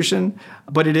execution.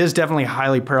 But it is definitely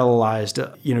highly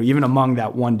parallelized, even among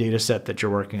that one data set that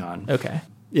you're working on. Okay.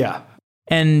 Yeah.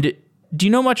 And do you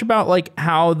know much about like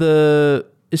how so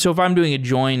if I'm doing a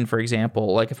join, for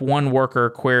example, like if one worker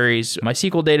queries my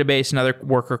SQL database, another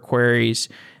worker queries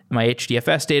my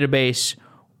HDFS database,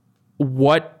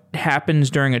 what happens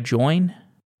during a join?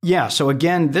 Yeah. So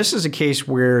again, this is a case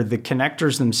where the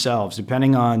connectors themselves,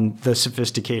 depending on the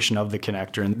sophistication of the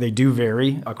connector, and they do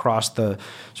vary across the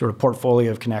sort of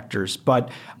portfolio of connectors, but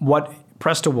what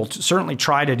Presto will certainly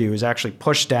try to do is actually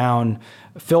push down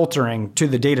filtering to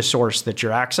the data source that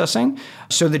you're accessing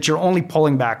so that you're only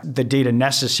pulling back the data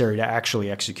necessary to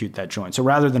actually execute that join. So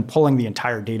rather than pulling the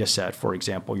entire data set, for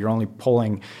example, you're only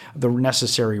pulling the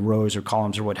necessary rows or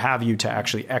columns or what have you to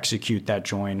actually execute that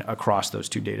join across those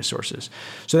two data sources.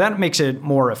 So that makes it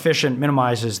more efficient,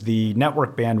 minimizes the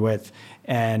network bandwidth,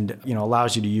 and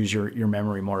allows you to use your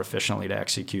memory more efficiently to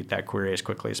execute that query as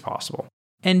quickly as possible.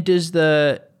 And does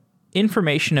the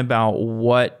information about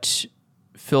what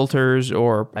filters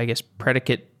or I guess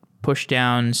predicate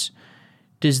pushdowns,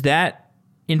 does that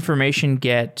information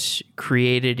get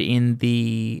created in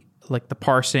the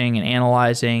parsing and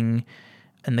analyzing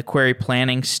and the query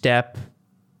planning step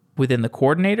within the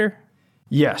coordinator?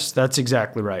 Yes, that's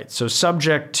exactly right. So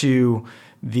subject to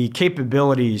the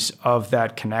capabilities of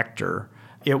that connector,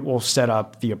 it will set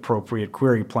up the appropriate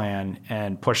query plan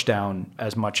and push down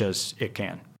as much as it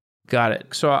can. Got it.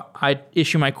 So I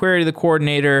issue my query to the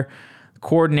coordinator. The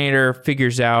coordinator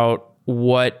figures out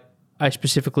what I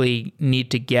specifically need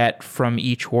to get from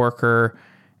each worker,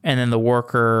 and then the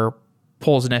worker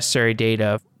pulls the necessary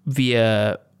data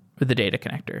via the data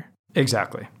connector.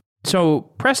 Exactly. So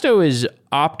Presto is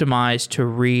optimized to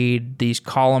read these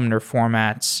columnar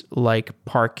formats like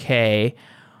Parquet.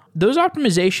 those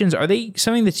optimizations, are they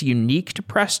something that's unique to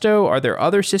Presto? Are there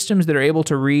other systems that are able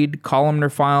to read columnar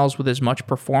files with as much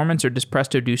performance, or does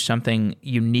Presto do something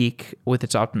unique with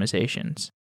its optimizations?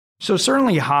 So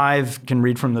certainly Hive can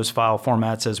read from those file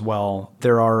formats as well.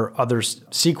 There are other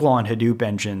SQL and Hadoop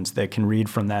engines that can read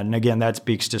from that. And again, that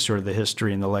speaks to sort of the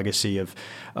history and the legacy of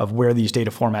where these data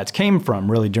formats came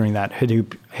from, really during that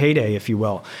Hadoop heyday, if you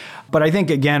will. But I think,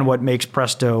 again, what makes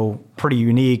Presto pretty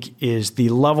unique is the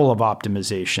level of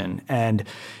optimization. And,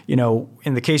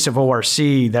 in the case of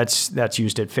ORC, that's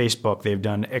used at Facebook. They've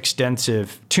done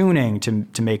extensive tuning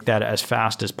to make that as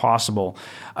fast as possible.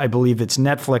 I believe it's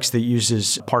Netflix that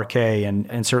uses Parquet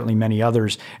and certainly many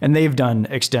others. And they've done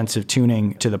extensive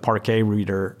tuning to the Parquet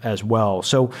reader as well.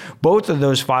 So both of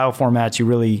those file formats, you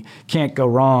really can't go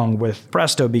wrong with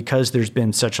Presto because there's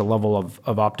been such a level of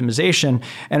optimization.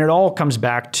 And it all comes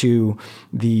back to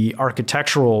the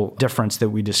architectural difference that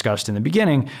we discussed in the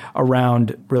beginning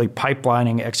around really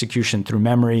pipelining execution through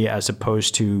memory as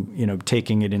opposed to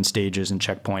taking it in stages and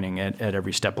checkpointing at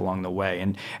every step along the way.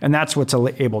 And that's what's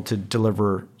able to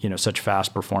deliver such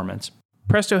fast performance.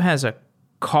 Presto has a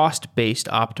cost-based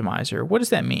optimizer. What does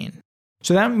that mean?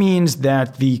 So that means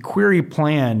that the query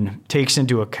plan takes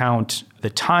into account the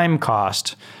time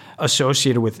cost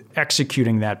associated with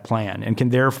executing that plan and can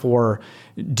therefore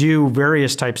do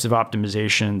various types of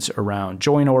optimizations around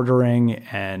join ordering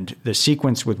and the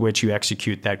sequence with which you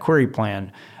execute that query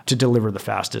plan to deliver the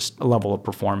fastest level of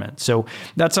performance. So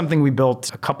that's something we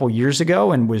built a couple years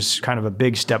ago and was kind of a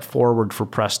big step forward for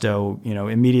Presto.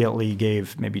 Immediately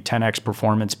gave maybe 10x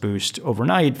performance boost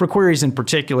overnight for queries in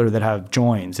particular that have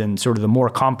joins. And sort of the more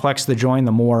complex the join,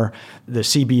 the more the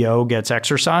CBO gets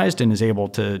exercised and is able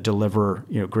to deliver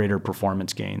greater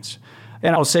performance gains.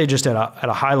 And I'll say just at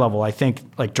a high level, I think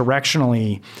like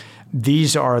directionally,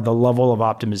 these are the level of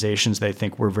optimizations that I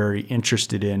think we're very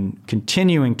interested in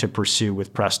continuing to pursue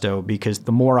with Presto, because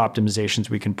the more optimizations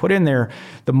we can put in there,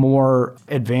 the more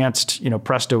advanced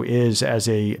Presto is as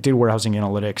a data warehousing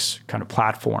analytics kind of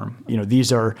platform.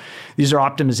 These are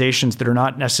optimizations that are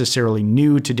not necessarily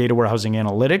new to data warehousing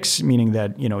analytics, meaning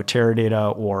that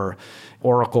Teradata or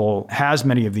Oracle has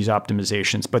many of these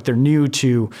optimizations, but they're new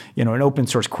to an open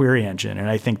source query engine. And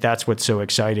I think that's what's so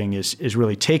exciting is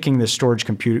really taking this storage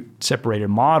compute separated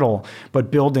model, but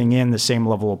building in the same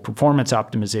level of performance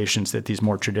optimizations that these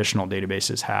more traditional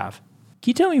databases have.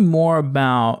 Can you tell me more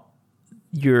about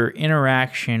your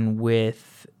interaction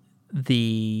with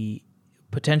the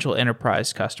potential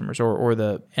enterprise customers or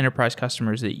the enterprise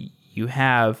customers that you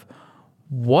have?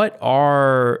 What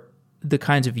are the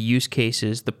kinds of use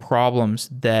cases, the problems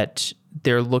that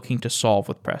they're looking to solve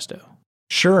with Presto?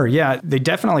 Sure, yeah. They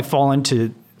definitely fall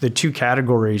into the two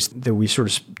categories that we sort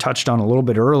of touched on a little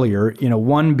bit earlier.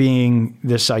 One being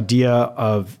this idea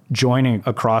of joining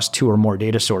across two or more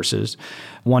data sources.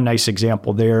 One nice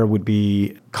example there would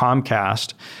be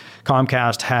Comcast.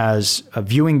 Comcast has a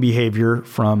viewing behavior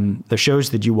from the shows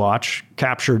that you watch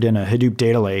captured in a Hadoop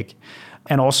data lake,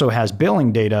 and also has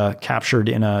billing data captured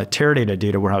in a Teradata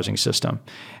data warehousing system.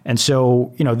 And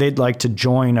so, they'd like to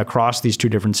join across these two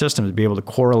different systems, to be able to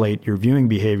correlate your viewing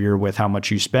behavior with how much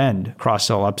you spend,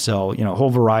 cross-sell, upsell, a whole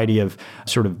variety of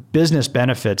sort of business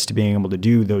benefits to being able to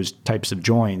do those types of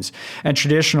joins. And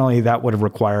traditionally, that would have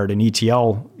required an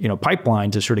ETL, pipeline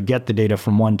to sort of get the data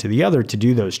from one to the other to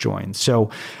do those joins.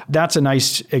 So that's a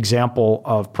nice example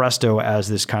of Presto as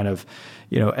this kind of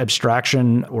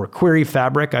abstraction or query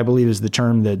fabric, I believe is the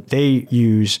term that they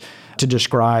use to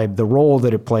describe the role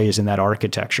that it plays in that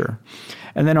architecture.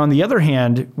 And then on the other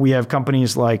hand, we have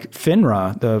companies like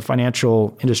FINRA, the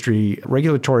Financial Industry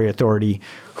Regulatory Authority,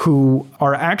 who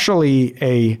are actually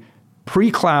a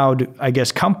pre-cloud,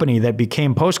 company that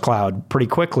became post-cloud pretty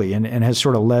quickly and has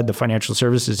sort of led the financial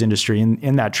services industry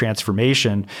in that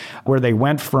transformation, where they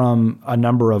went from a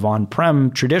number of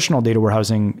on-prem traditional data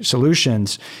warehousing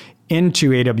solutions into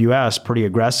AWS pretty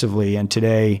aggressively, and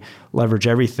today leverage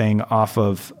everything off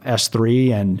of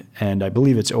S3 and I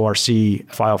believe it's ORC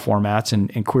file formats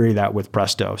and query that with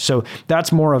Presto. So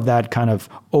that's more of that kind of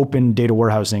open data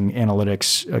warehousing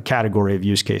analytics category of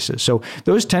use cases. So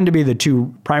those tend to be the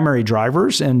two primary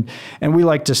drivers, and we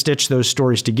like to stitch those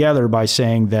stories together by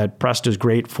saying that Presto is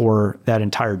great for that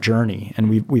entire journey, and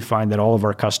we find that all of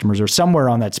our customers are somewhere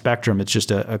on that spectrum. It's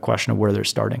just a question of where they're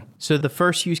starting. So the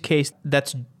first use case,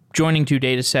 that's joining two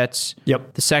data sets.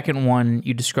 Yep. The second one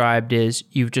you described is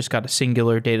you've just got a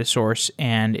singular data source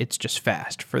and it's just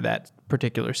fast for that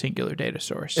particular singular data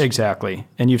source. Exactly.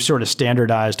 And you've sort of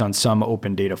standardized on some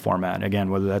open data format, again,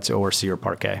 whether that's ORC or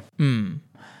Parquet.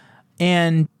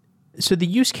 And so the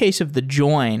use case of the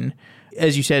join,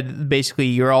 as you said, basically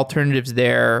your alternatives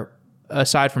there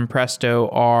aside from Presto,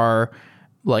 are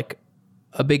like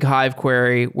a big Hive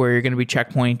query where you're going to be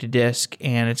checkpointing to disk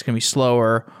and it's going to be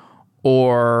slower,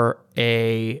 or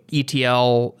a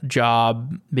ETL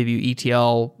job, maybe you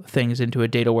ETL things into a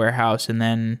data warehouse and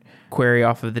then query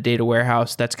off of the data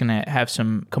warehouse, that's going to have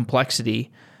some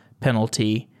complexity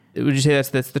penalty. Would you say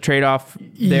that's the trade-off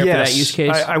there for that use case?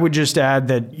 I would just add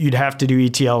that you'd have to do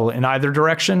ETL in either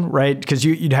direction, right? Because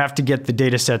you'd have to get the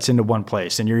data sets into one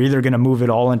place, and you're either going to move it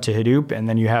all into Hadoop, and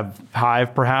then you have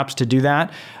Hive perhaps to do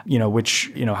that,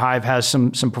 which Hive has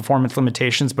some performance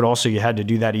limitations, but also you had to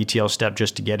do that ETL step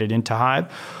just to get it into Hive.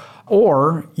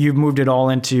 Or you've moved it all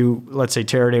into, let's say,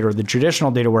 Teradata or the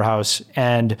traditional data warehouse,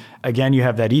 and again, you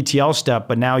have that ETL step,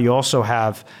 but now you also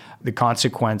have the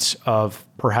consequence of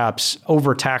perhaps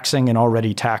overtaxing an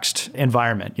already taxed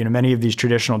environment. Many of these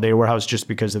traditional data warehouses, just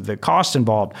because of the cost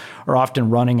involved, are often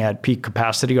running at peak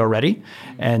capacity already.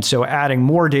 And so adding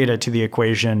more data to the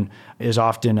equation is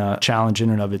often a challenge in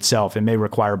and of itself. It may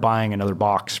require buying another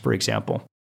box, for example.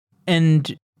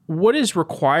 And what is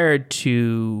required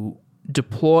to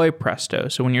deploy Presto?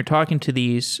 So when you're talking to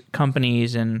these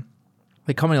companies, and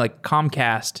a company like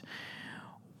Comcast,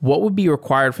 what would be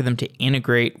required for them to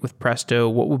integrate with Presto?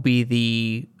 What would be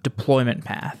the deployment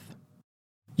path?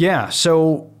 Yeah.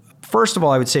 So first of all,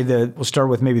 I would say that we'll start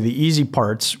with maybe the easy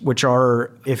parts, which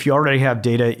are if you already have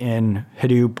data in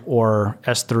Hadoop or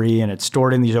S3 and it's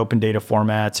stored in these open data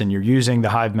formats and you're using the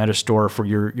Hive Metastore for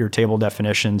your table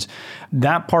definitions,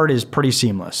 that part is pretty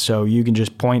seamless. So you can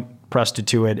just point Presto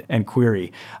to it and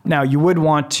query. Now, you would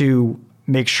want to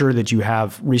make sure that you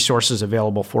have resources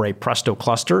available for a Presto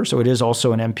cluster. So it is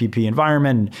also an MPP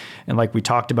environment. And like we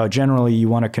talked about, generally, you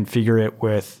want to configure it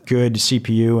with good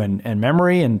CPU and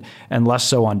memory and less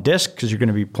so on disk because you're going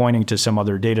to be pointing to some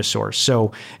other data source.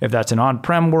 So if that's an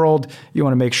on-prem world, you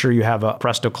want to make sure you have a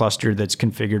Presto cluster that's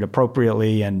configured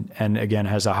appropriately and again,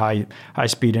 has a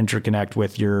high-speed interconnect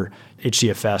with your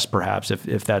HDFS, perhaps,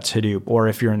 if that's Hadoop. Or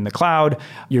if you're in the cloud,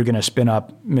 you're going to spin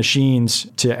up machines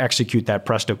to execute that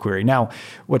Presto query. Now,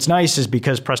 what's nice is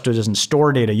because Presto doesn't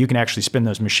store data, you can actually spin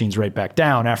those machines right back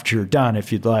down after you're done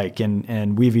if you'd like.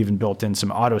 And we've even built in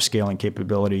some auto-scaling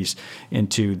capabilities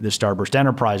into the Starburst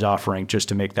Enterprise offering just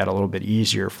to make that a little bit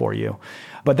easier for you.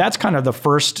 But that's kind of the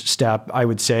first step, I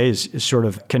would say, is sort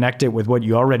of connect it with what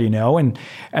you already know and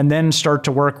then start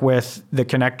to work with the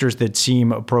connectors that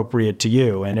seem appropriate to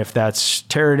you. And if that's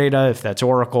Teradata, if that's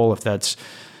Oracle,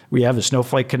 we have a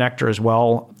Snowflake connector as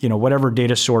well. Whatever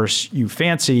data source you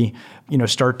fancy,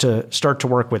 start to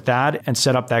work with that and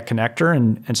set up that connector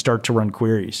and start to run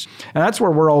queries. And that's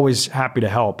where we're always happy to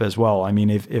help as well. I mean,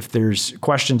 if there's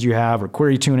questions you have or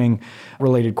query tuning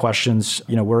related questions,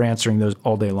 we're answering those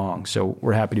all day long. So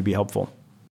we're happy to be helpful.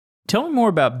 Tell me more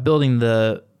about building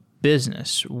the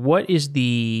business. What is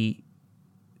the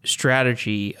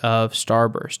strategy of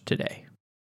Starburst today?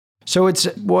 So it's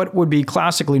what would be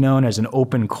classically known as an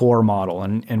open core model.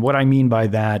 And what I mean by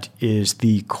that is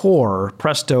the core,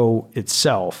 Presto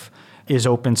itself, is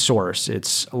open source.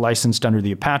 It's licensed under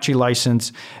the Apache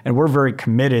license, and we're very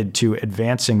committed to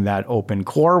advancing that open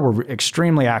core. We're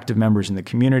extremely active members in the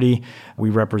community. We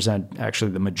represent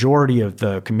actually the majority of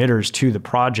the committers to the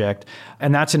project,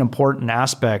 and that's an important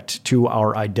aspect to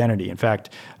our identity. In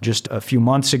fact, just a few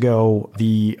months ago,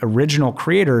 the original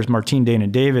creators, Martine, Dane,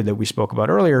 and David that we spoke about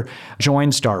earlier,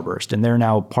 joined Starburst, and they're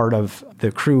now part of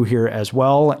the crew here as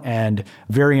well and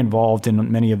very involved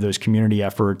in many of those community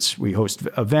efforts. We host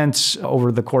events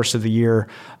over the course of the year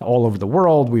all over the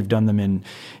world. We've done them in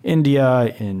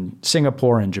India, in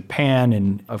Singapore, in Japan,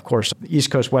 and of course, East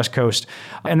Coast, West Coast.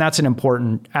 And that's an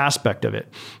important aspect of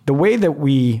it. The way that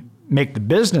we make the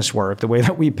business work, the way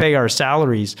that we pay our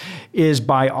salaries is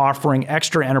by offering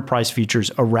extra enterprise features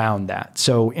around that.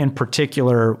 So in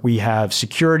particular, we have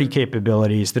security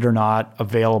capabilities that are not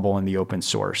available in the open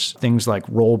source. Things like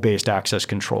role-based access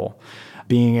control,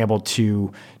 being able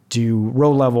to do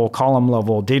row level, column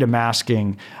level, data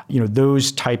masking,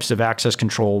 those types of access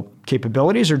control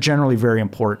capabilities are generally very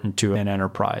important to an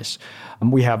enterprise.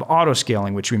 We have auto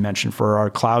scaling, which we mentioned for our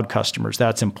cloud customers.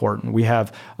 That's important. We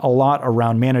have a lot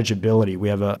around manageability. We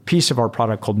have a piece of our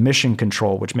product called Mission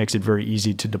Control, which makes it very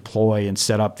easy to deploy and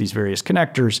set up these various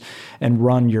connectors and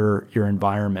run your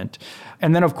environment.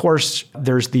 And then, of course,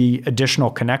 there's the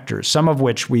additional connectors, some of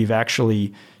which we've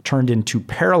actually turned into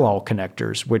parallel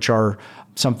connectors, which are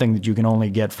something that you can only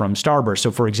get from Starburst.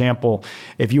 So for example,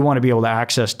 if you want to be able to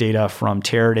access data from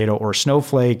Teradata or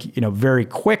Snowflake, very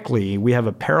quickly, we have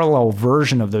a parallel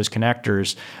version of those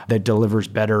connectors that delivers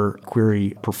better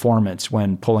query performance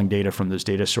when pulling data from those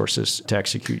data sources to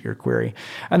execute your query.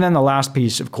 And then the last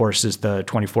piece, of course, is the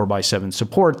 24/7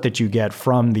 support that you get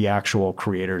from the actual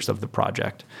creators of the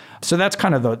project. So that's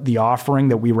kind of the offering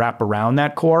that we wrap around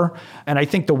that core. And I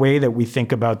think the way that we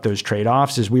think about those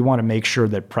trade-offs is we want to make sure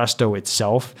that Presto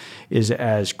itself is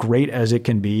as great as it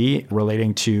can be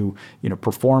relating to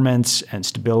performance and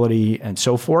stability and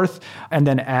so forth, and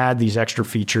then add these extra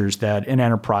features that an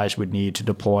enterprise would need to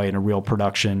deploy in a real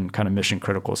production kind of mission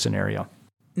critical scenario.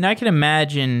 Now I can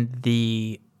imagine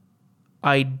the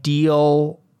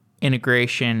ideal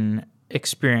integration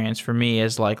experience for me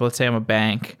is like, let's say I'm a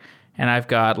bank and I've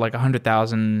got like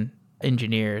 100,000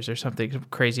 engineers or something, some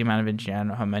crazy amount of engineers. I don't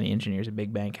know how many engineers a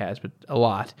big bank has, but a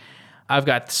lot. I've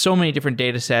got so many different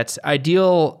data sets.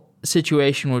 Ideal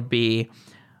situation would be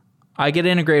I get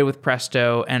integrated with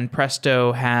Presto, and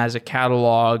Presto has a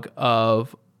catalog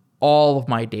of all of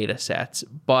my data sets,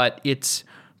 but it's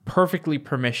perfectly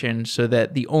permissioned so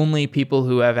that the only people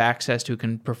who have access to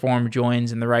can perform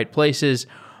joins in the right places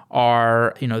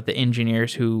are, the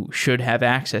engineers who should have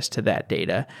access to that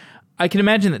data. I can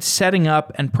imagine that setting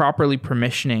up and properly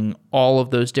permissioning all of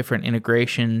those different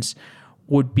integrations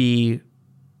would be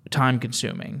time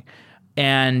consuming.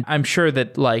 And I'm sure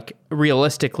that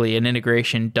realistically an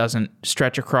integration doesn't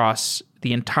stretch across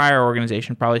the entire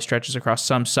organization, probably stretches across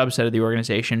some subset of the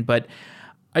organization. But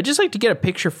I'd just like to get a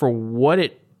picture for what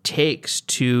it takes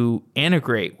to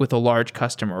integrate with a large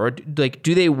customer. Or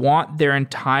do they want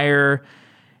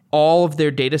all of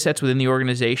their data sets within the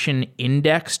organization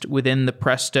indexed within the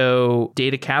Presto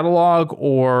data catalog,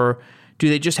 or do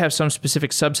they just have some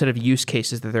specific subset of use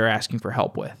cases that they're asking for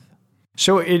help with?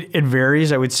 So it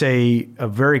varies. I would say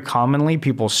very commonly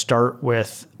people start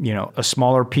with, a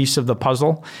smaller piece of the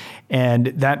puzzle, and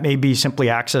that may be simply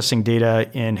accessing data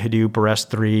in Hadoop or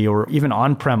S3, or even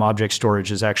on-prem object storage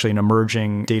is actually an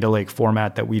emerging data lake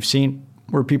format that we've seen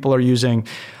where people are using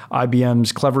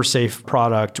IBM's CleverSafe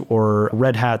product or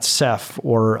Red Hat's Ceph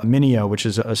or Minio, which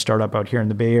is a startup out here in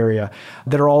the Bay Area,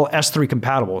 that are all S3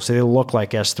 compatible. So they look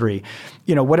like S3.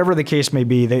 Whatever the case may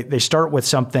be, they start with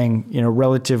something,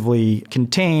 relatively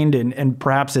contained, and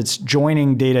perhaps it's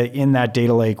joining data in that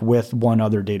data lake with one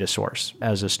other data source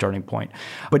as a starting point.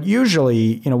 But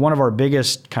usually, one of our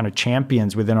biggest kind of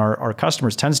champions within our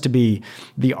customers tends to be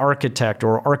the architect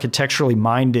or architecturally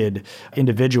minded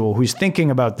individual who's thinking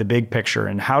about the big picture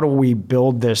and how do we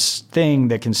build this thing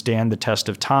that can stand the test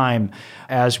of time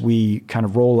as we kind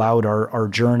of roll out our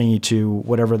journey to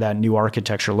whatever that new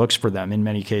architecture looks for them. In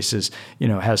many cases,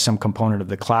 has some component of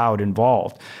the cloud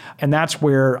involved. And that's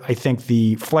where I think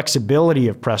the flexibility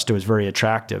of Presto is very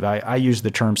attractive. I use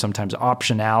the term sometimes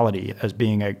optionality as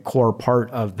being a core part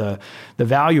of the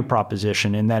value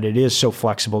proposition, in that it is so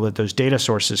flexible that those data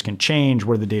sources can change,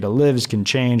 where the data lives can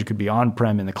change. It could be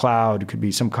on-prem in the cloud. It could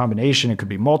be some combination. It could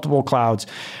be multiple clouds.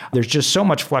 There's just so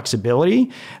much flexibility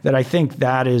that I think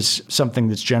that is something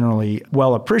that's generally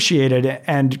well appreciated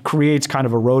and creates kind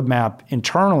of a roadmap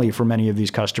internally for many of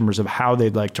these customers of how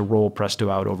they'd like to roll Presto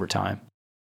out over time.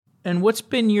 And what's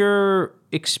been your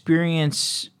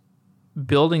experience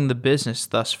building the business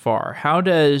thus far? How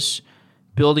does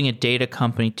building a data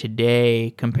company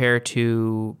today compare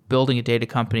to building a data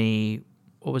company,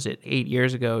 8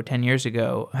 years ago, 10 years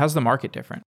ago? How's the market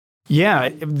different? Yeah,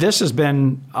 this has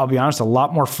been, I'll be honest, a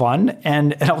lot more fun.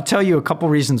 And I'll tell you a couple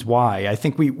reasons why. I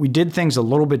think we did things a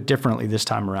little bit differently this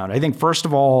time around. I think, first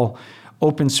of all,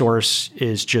 open source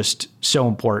is just so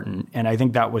important. And I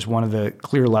think that was one of the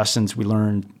clear lessons we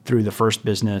learned through the first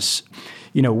business.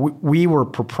 We were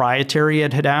proprietary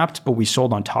at Hadapt, but we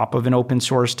sold on top of an open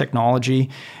source technology.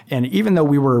 And even though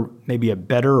we were maybe a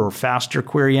better or faster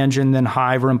query engine than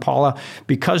Hive or Impala,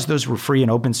 because those were free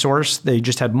and open source, they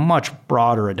just had much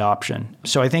broader adoption.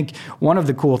 So I think one of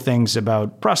the cool things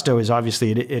about Presto is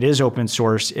obviously it is open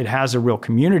source. It has a real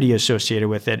community associated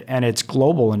with it, and it's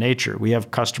global in nature. We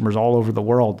have customers all over the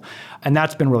world. And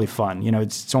that's been really fun.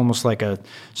 It's almost like a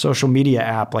social media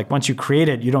app. Like once you create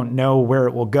it, you don't know where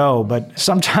it will go, but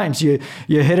sometimes you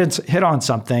hit on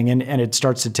something and it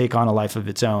starts to take on a life of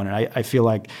its own. And I feel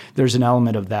like there's an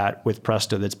element of that with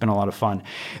Presto that's been a lot of fun.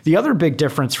 The other big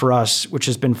difference for us, which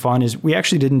has been fun, is we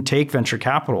actually didn't take venture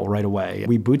capital right away.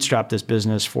 We bootstrapped this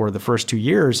business for the first 2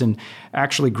 years and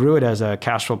actually grew it as a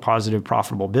cash flow positive,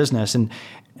 profitable business. And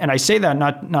I say that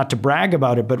not to brag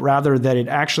about it, but rather that it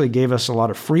actually gave us a lot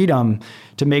of freedom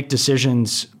to make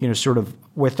decisions, sort of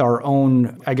with our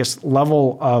own, I guess,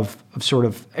 level of sort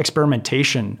of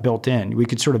experimentation built in. We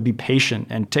could sort of be patient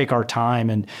and take our time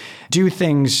and do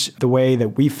things the way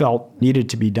that we felt needed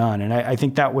to be done. And I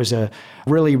think that was a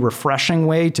really refreshing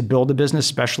way to build a business,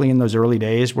 especially in those early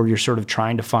days where you're sort of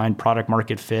trying to find product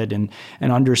market fit and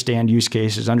understand use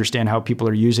cases, understand how people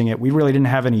are using it. We really didn't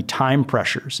have any time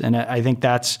pressures. And I think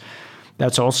that's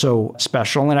also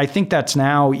special. And I think that's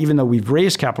now, even though we've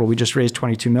raised capital, we just raised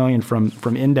 $22 million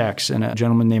from Index and a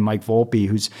gentleman named Mike Volpe,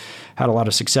 who's had a lot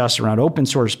of success around open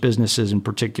source businesses, in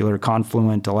particular,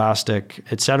 Confluent, Elastic,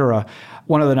 et cetera.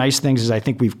 One of the nice things is I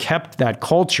think we've kept that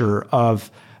culture of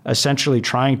essentially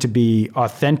trying to be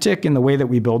authentic in the way that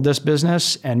we build this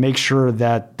business and make sure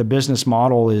that the business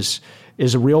model is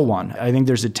a real one. I think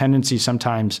there's a tendency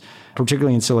sometimes,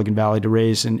 particularly in Silicon Valley, to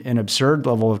raise an absurd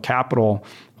level of capital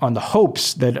on the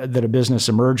hopes that a business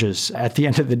emerges at the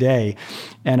end of the day.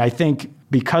 And I think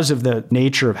because of the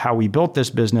nature of how we built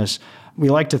this business, we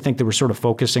like to think that we're sort of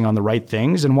focusing on the right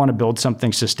things and want to build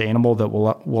something sustainable that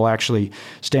will actually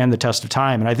stand the test of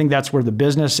time. And I think that's where the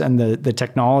business and the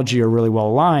technology are really well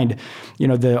aligned. You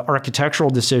know, the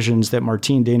architectural decisions that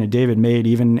Martine, Dane, and David made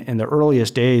even in the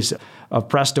earliest days of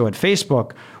Presto at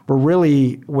Facebook were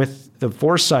really with the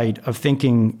foresight of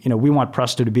thinking, you know, we want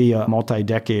Presto to be a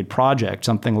multi-decade project,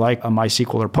 something like a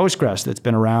MySQL or Postgres that's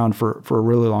been around for a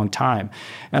really long time.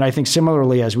 And I think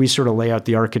similarly, as we sort of lay out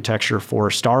the architecture for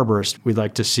Starburst, we'd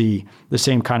like to see the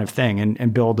same kind of thing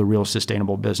and build a real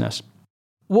sustainable business.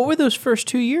 What were those first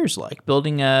 2 years like,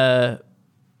 building a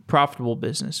profitable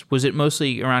business? Was it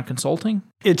mostly around consulting?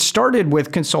 It started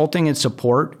with consulting and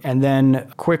support and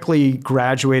then quickly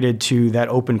graduated to that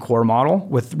open core model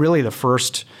with really the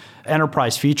first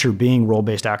enterprise feature being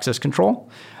role-based access control.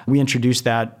 We introduced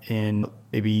that in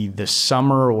maybe the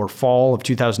summer or fall of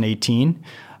 2018.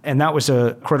 And that was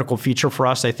a critical feature for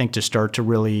us, I think, to start to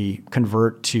really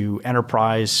convert to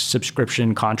enterprise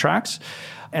subscription contracts.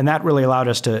 And that really allowed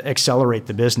us to accelerate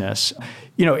the business.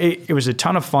 You know, it was a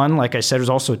ton of fun. Like I said, it was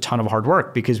also a ton of hard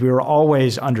work because we were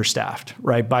always understaffed,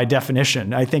 right? By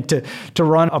definition. I think to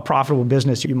run a profitable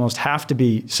business, you must have to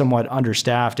be somewhat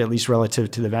understaffed, at least relative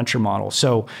to the venture model.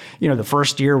 So, you know, the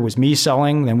first year was me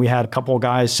selling. Then we had a couple of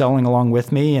guys selling along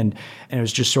with me. And it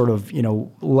was just sort of, you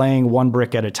know, laying one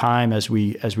brick at a time as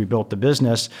we built the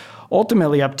business.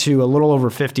 Ultimately up to a little over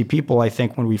 50 people, I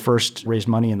think, when we first raised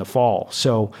money in the fall.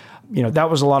 So, you know, that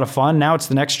was a lot of fun. Now it's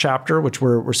the next chapter, which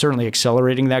we're certainly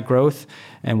accelerating that growth,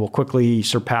 and we'll quickly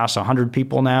surpass 100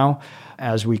 people now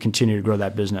as we continue to grow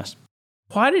that business.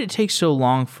 Why did it take so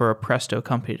long for a Presto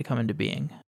company to come into being?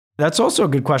 That's also a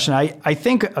good question. I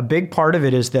think a big part of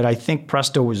it is that I think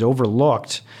Presto was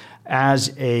overlooked as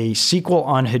a SQL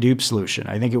on Hadoop solution.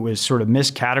 I think it was sort of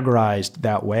miscategorized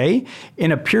that way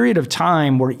in a period of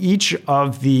time where each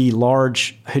of the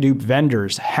large Hadoop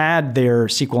vendors had their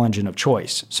SQL engine of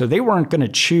choice. So they weren't going to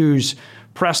choose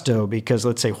Presto because,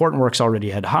 let's say, Hortonworks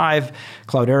already had Hive,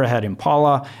 Cloudera had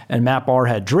Impala, and MapR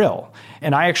had Drill.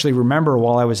 And I actually remember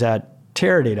while I was at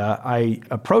Teradata, I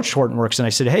approached Hortonworks and I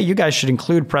said, hey, you guys should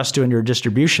include Presto in your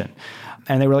distribution.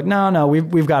 And they were like, no,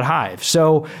 we've got Hive.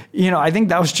 So, you know, I think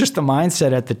that was just the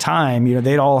mindset at the time. You know,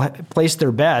 they'd all placed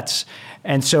their bets.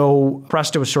 And so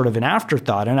Presto was sort of an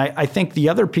afterthought. And I think the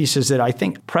other piece is that I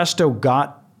think Presto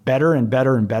got better and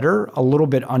better and better a little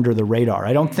bit under the radar.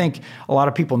 I don't think a lot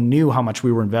of people knew how much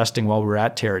we were investing while we were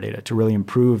at Teradata to really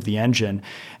improve the engine.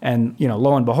 And, you know,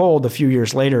 lo and behold, a few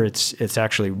years later, it's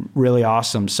actually really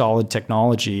awesome, solid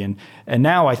technology. And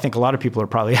now I think a lot of people are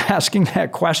probably asking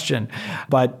that question.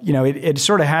 But, you know, it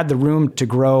sort of had the room to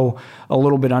grow a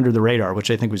little bit under the radar,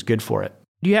 which I think was good for it.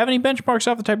 Do you have any benchmarks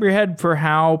off the top of your head for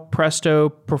how Presto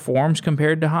performs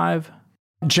compared to Hive?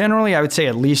 Generally, I would say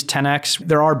at least 10x.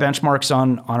 There are benchmarks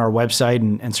on our website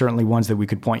and certainly ones that we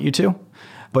could point you to,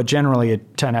 but generally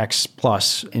at 10x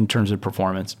plus in terms of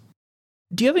performance.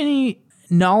 Do you have any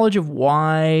knowledge of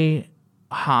why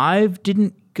Hive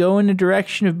didn't go in a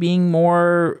direction of being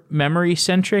more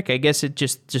memory-centric? I guess it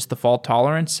just the fault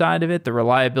tolerance side of it, the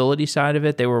reliability side of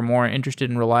it. They were more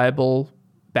interested in reliable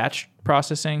batch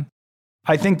processing.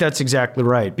 I think that's exactly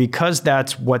right. Because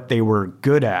that's what they were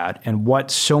good at and what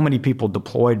so many people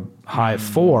deployed Hive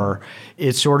for,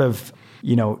 it sort of,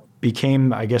 you know,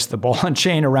 became, I guess, the ball and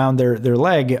chain around their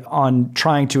leg on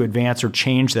trying to advance or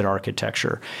change that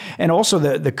architecture. And also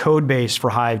the code base for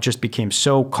Hive just became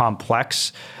so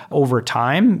complex over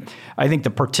time. I think the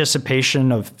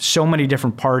participation of so many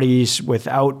different parties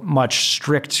without much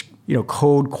strict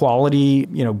code quality,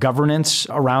 governance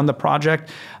around the project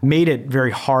made it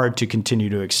very hard to continue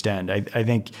to extend. I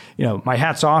think, my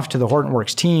hat's off to the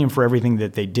Hortonworks team for everything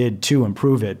that they did to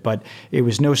improve it, but it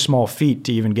was no small feat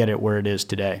to even get it where it is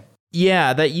today.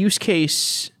 Yeah, that use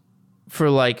case for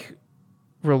like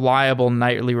reliable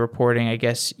nightly reporting, I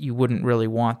guess you wouldn't really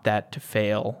want that to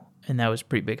fail. And that was a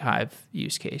pretty big Hive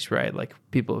use case, right? Like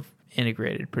people have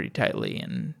integrated pretty tightly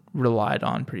and relied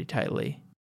on pretty tightly.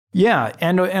 Yeah,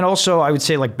 and also I would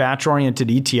say like batch-oriented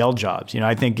ETL jobs.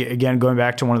 I think, again, going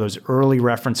back to one of those early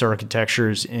reference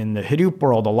architectures in the Hadoop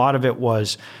world, a lot of it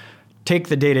was take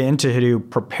the data into Hadoop,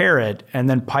 prepare it, and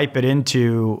then pipe it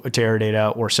into a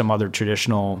Teradata or some other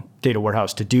traditional data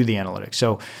warehouse to do the analytics.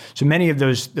 So many of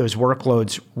those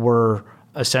workloads were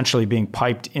essentially being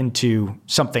piped into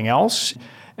something else.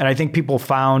 And I think people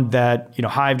found that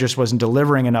Hive just wasn't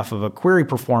delivering enough of a query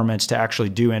performance to actually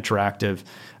do interactive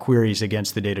queries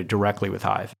against the data directly with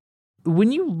Hive.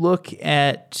 When you look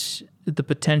at the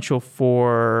potential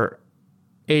for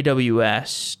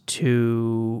AWS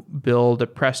to build a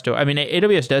Presto, I mean,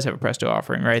 AWS does have a Presto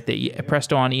offering, right? The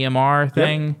Presto on EMR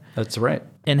thing. Yep, that's right.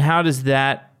 And how does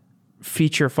that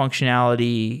feature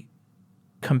functionality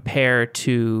compare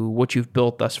to what you've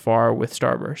built thus far with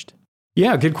Starburst?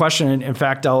 Yeah, good question. In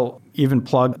fact, I'll even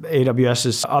plug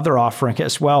AWS's other offering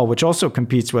as well, which also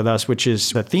competes with us, which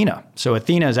is Athena. So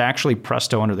Athena is actually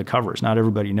Presto under the covers. Not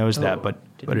everybody knows that, but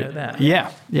know that.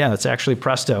 Yeah, it's actually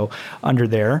Presto under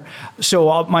there.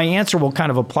 So my answer will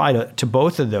kind of apply to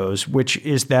both of those, which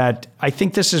is that I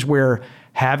think this is where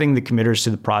having the committers to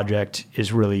the project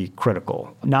is really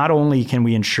critical. Not only can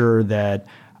we ensure that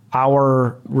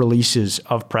our releases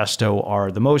of Presto are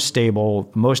the most stable,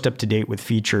 the most up-to-date with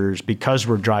features because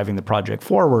we're driving the project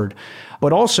forward,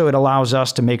 but also it allows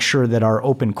us to make sure that our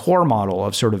open core model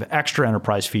of sort of extra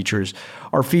enterprise features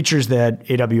are features that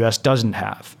AWS doesn't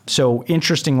have. So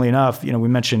interestingly enough, we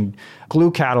mentioned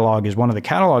Glue Catalog is one of the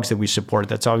catalogs that we support.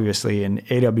 That's obviously an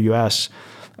AWS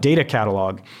data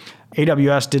catalog.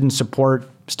 AWS didn't support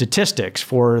statistics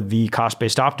for the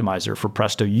cost-based optimizer for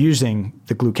Presto using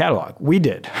the Glue catalog. We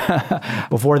did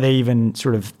before they even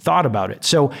sort of thought about it.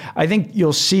 So I think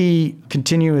you'll see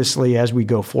continuously as we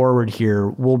go forward here,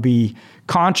 we'll be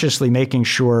consciously making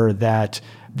sure that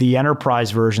the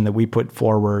enterprise version that we put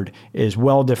forward is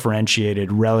well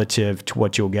differentiated relative to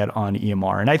what you'll get on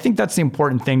EMR. And I think that's the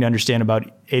important thing to understand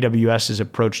about AWS's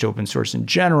approach to open source in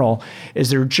general, is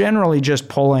they're generally just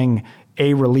pulling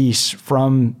a release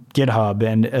from GitHub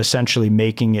and essentially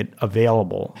making it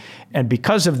available. And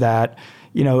because of that,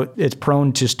 it's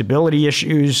prone to stability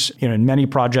issues. In many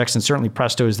projects, and certainly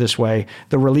Presto is this way,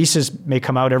 the releases may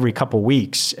come out every couple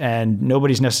weeks and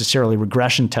nobody's necessarily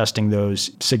regression testing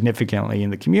those significantly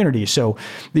in the community. So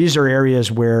these are areas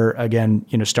where, again,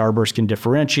 Starburst can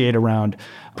differentiate around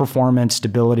performance,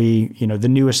 stability, the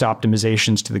newest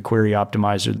optimizations to the query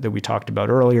optimizer that we talked about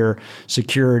earlier,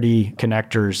 security,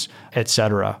 connectors, et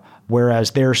cetera.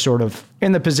 Whereas they're sort of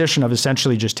in the position of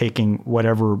essentially just taking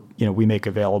whatever we make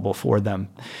available for them.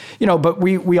 But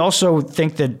we also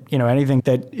think that anything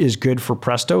that is good for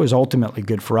Presto is ultimately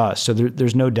good for us. So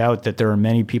there's no doubt that there are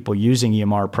many people using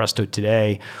EMR Presto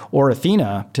today or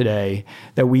Athena today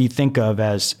that we think of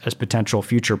as potential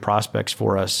future prospects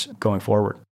for us going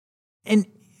forward. And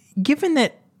given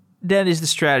that is the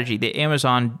strategy, the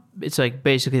Amazon, it's like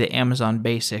basically the Amazon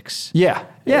basics. Yeah.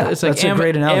 It's like that's a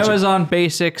great analogy. Amazon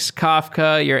basics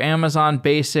Kafka, your Amazon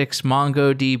basics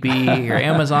MongoDB, your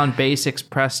Amazon basics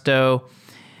Presto.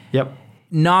 Yep.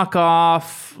 Knock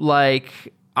off,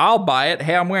 like, I'll buy it.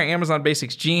 Hey, I'm wearing Amazon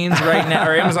Basics jeans right now,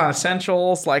 or Amazon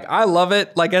Essentials. Like, I love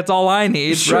it. Like, that's all I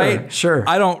need, right? Sure.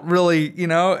 I don't really,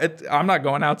 I'm not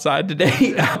going outside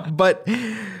today. But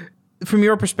from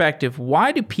your perspective,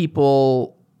 why do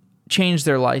people change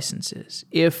their licenses?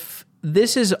 If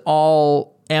this is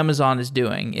all Amazon is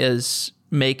doing, is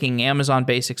making Amazon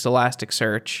Basics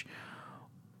Elasticsearch,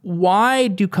 why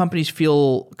do companies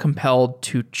feel compelled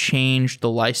to change the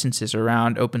licenses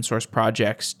around open source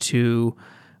projects to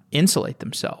insulate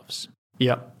themselves?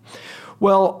 Yeah.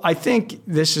 Well, I think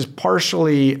this is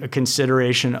partially a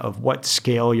consideration of what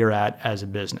scale you're at as a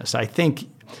business. I think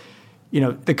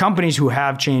the companies who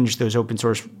have changed those open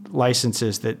source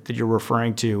licenses that you're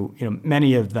referring to,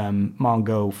 many of them,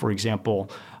 Mongo, for example,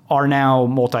 are now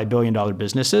multi-billion-dollar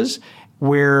businesses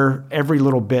where every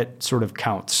little bit sort of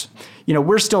counts.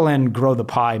 We're still in grow the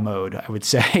pie mode, I would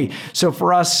say. So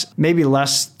for us, maybe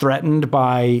less threatened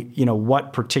by,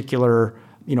 what particular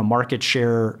market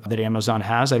share that Amazon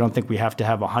has. I don't think we have to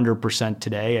have 100%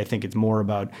 today. I think it's more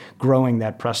about growing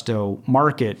that Presto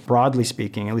market, broadly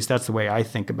speaking. At least that's the way I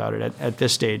think about it at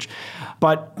this stage.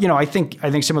 But I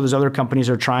think some of those other companies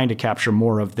are trying to capture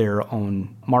more of their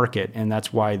own market, and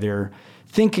that's why they're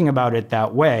thinking about it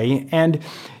that way. And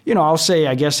I'll say,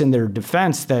 I guess, in their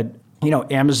defense that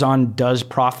Amazon does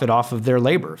profit off of their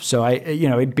labor. So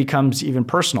it becomes even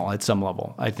personal at some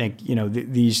level. I think,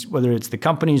 these, whether it's the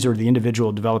companies or the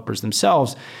individual developers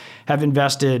themselves, have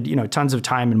invested, tons of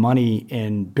time and money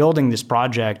in building this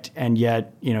project, and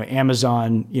yet,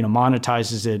 Amazon,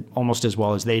 monetizes it almost as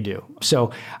well as they do.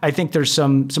 So I think there's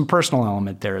some personal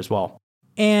element there as well.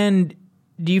 And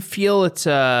do you feel it's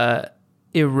a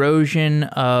erosion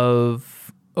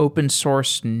of open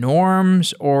source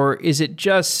norms, or is it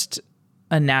just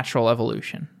a natural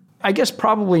evolution? I guess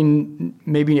probably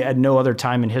maybe at no other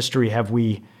time in history have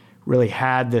we really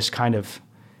had this kind of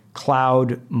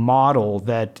cloud model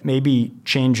that maybe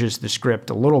changes the script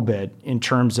a little bit in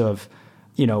terms of,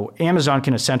 Amazon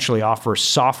can essentially offer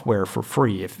software for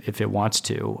free if it wants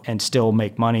to, and still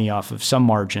make money off of some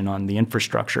margin on the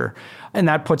infrastructure. And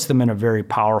that puts them in a very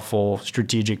powerful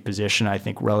strategic position, I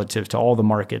think, relative to all the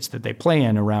markets that they play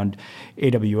in around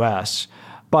AWS.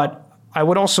 But I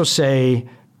would also say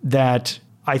that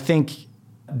I think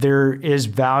there is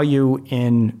value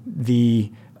in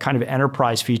the kind of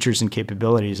enterprise features and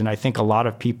capabilities. And I think a lot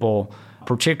of people,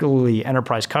 particularly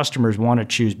enterprise customers, want to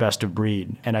choose best of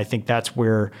breed. And I think that's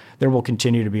where there will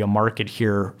continue to be a market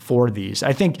here for these.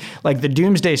 I think like the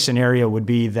doomsday scenario would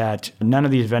be that none of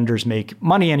these vendors make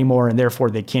money anymore, and therefore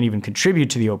they can't even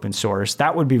contribute to the open source.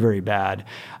 That would be very bad.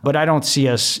 But I don't see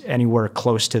us anywhere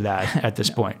close to that at this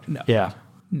point. No. Yeah.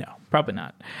 No, probably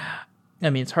not.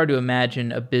 I mean, it's hard to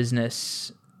imagine a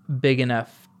business big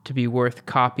enough to be worth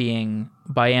copying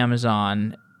by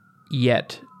Amazon,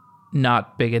 yet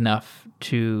not big enough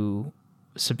to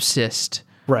subsist.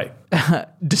 Right.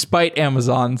 Despite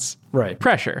Amazon's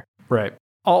pressure. Right.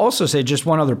 I'll also say just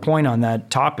one other point on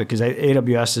that topic, because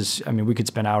AWS is, we could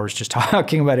spend hours just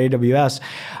talking about AWS.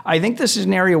 I think this is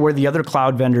an area where the other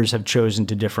cloud vendors have chosen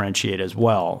to differentiate as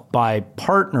well by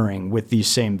partnering with these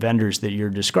same vendors that you're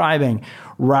describing,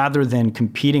 rather than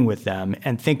competing with them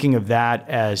and thinking of that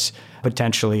as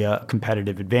potentially a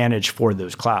competitive advantage for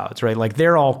those clouds, right? Like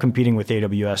they're all competing with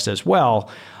AWS as well.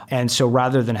 And so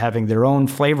rather than having their own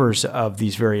flavors of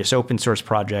these various open source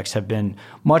projects, have been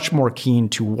much more keen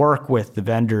to work with the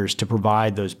vendors to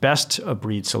provide those best of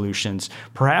breed solutions,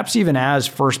 perhaps even as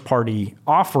first party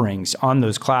offerings on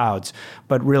those clouds,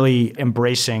 but really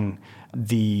embracing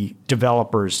the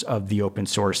developers of the open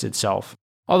source itself.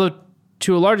 Although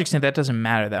to a large extent, that doesn't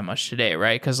matter that much today,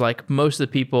 right? Because like most of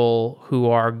the people who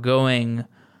are going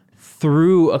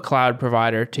through a cloud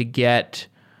provider to get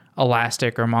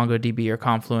Elastic or MongoDB or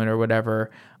Confluent or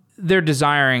whatever, they're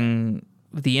desiring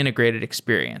the integrated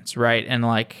experience, right? And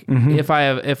like, if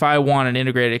I want an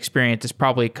integrated experience, it's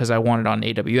probably because I want it on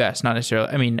AWS, not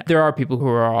necessarily. There are people who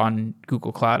are on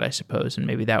Google Cloud, I suppose, and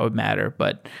maybe that would matter.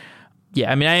 But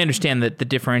yeah, I understand that the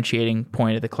differentiating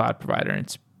point of the cloud provider,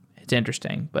 and it's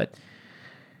interesting, but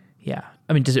yeah.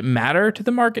 Does it matter to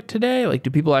the market today? Like,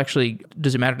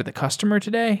 does it matter to the customer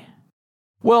today?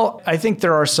 Well, I think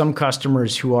there are some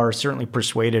customers who are certainly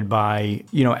persuaded by,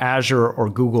 Azure or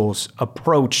Google's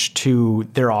approach to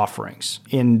their offerings,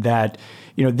 in that,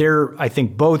 they're, I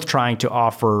think, both trying to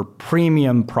offer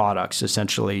premium products,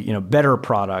 essentially, better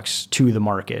products to the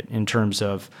market in terms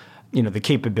of, the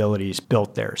capabilities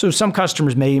built there. So some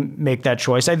customers may make that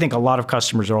choice. I think a lot of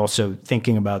customers are also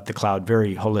thinking about the cloud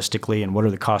very holistically and what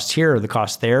are the costs here or the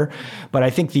costs there. But I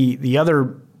think the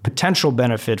other potential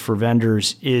benefit for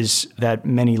vendors is that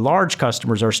many large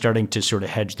customers are starting to sort of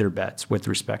hedge their bets with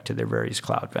respect to their various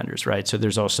cloud vendors, right? So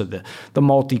there's also the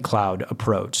multi-cloud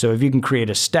approach. So if you can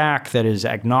create a stack that is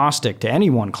agnostic to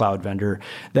any one cloud vendor,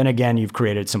 then again, you've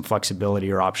created some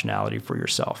flexibility or optionality for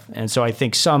yourself. And so I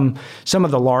think some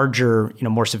of the larger,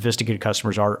 more sophisticated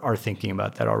customers are thinking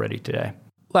about that already today.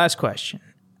 Last question.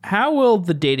 How will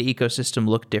the data ecosystem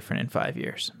look different in 5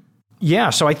 years? Yeah,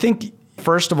 so I think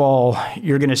first of all,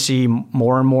 you're going to see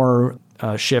more and more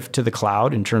shift to the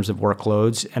cloud in terms of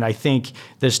workloads. And I think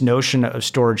this notion of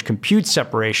storage compute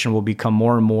separation will become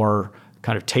more and more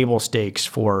kind of table stakes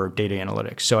for data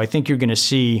analytics. So I think you're going to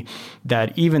see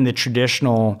that even the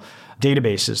traditional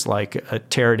databases like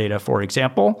Teradata, for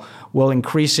example, will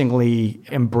increasingly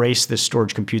embrace this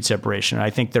storage compute separation. And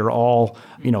I think they're all,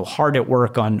 hard at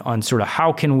work on sort of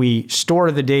how can we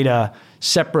store the data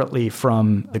separately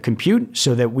from the compute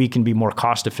so that we can be more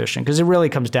cost efficient, because it really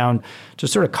comes down to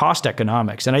sort of cost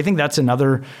economics. And I think that's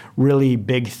another really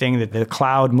big thing that the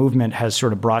cloud movement has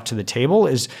sort of brought to the table,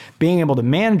 is being able to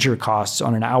manage your costs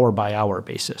on an hour by hour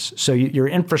basis. So your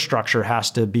infrastructure has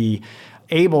to be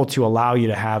able to allow you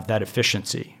to have that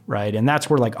efficiency, right? And that's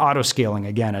where like auto scaling,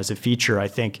 again, as a feature, I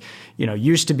think,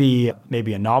 used to be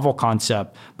maybe a novel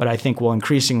concept, but I think will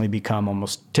increasingly become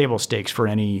almost table stakes for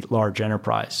any large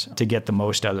enterprise to get the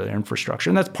most out of their infrastructure.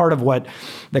 And that's part of what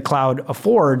the cloud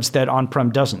affords that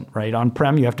on-prem doesn't, right?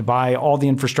 On-prem, you have to buy all the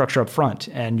infrastructure up front,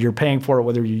 and you're paying for it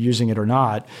whether you're using it or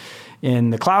not.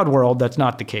 In the cloud world, that's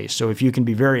not the case. So if you can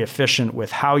be very efficient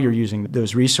with how you're using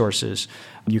those resources,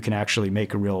 you can actually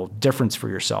make a real difference for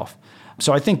yourself.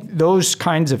 So I think those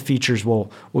kinds of features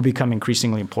will become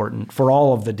increasingly important for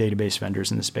all of the database vendors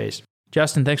in the space.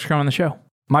 Justin, thanks for coming on the show.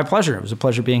 My pleasure. It was a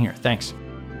pleasure being here. Thanks.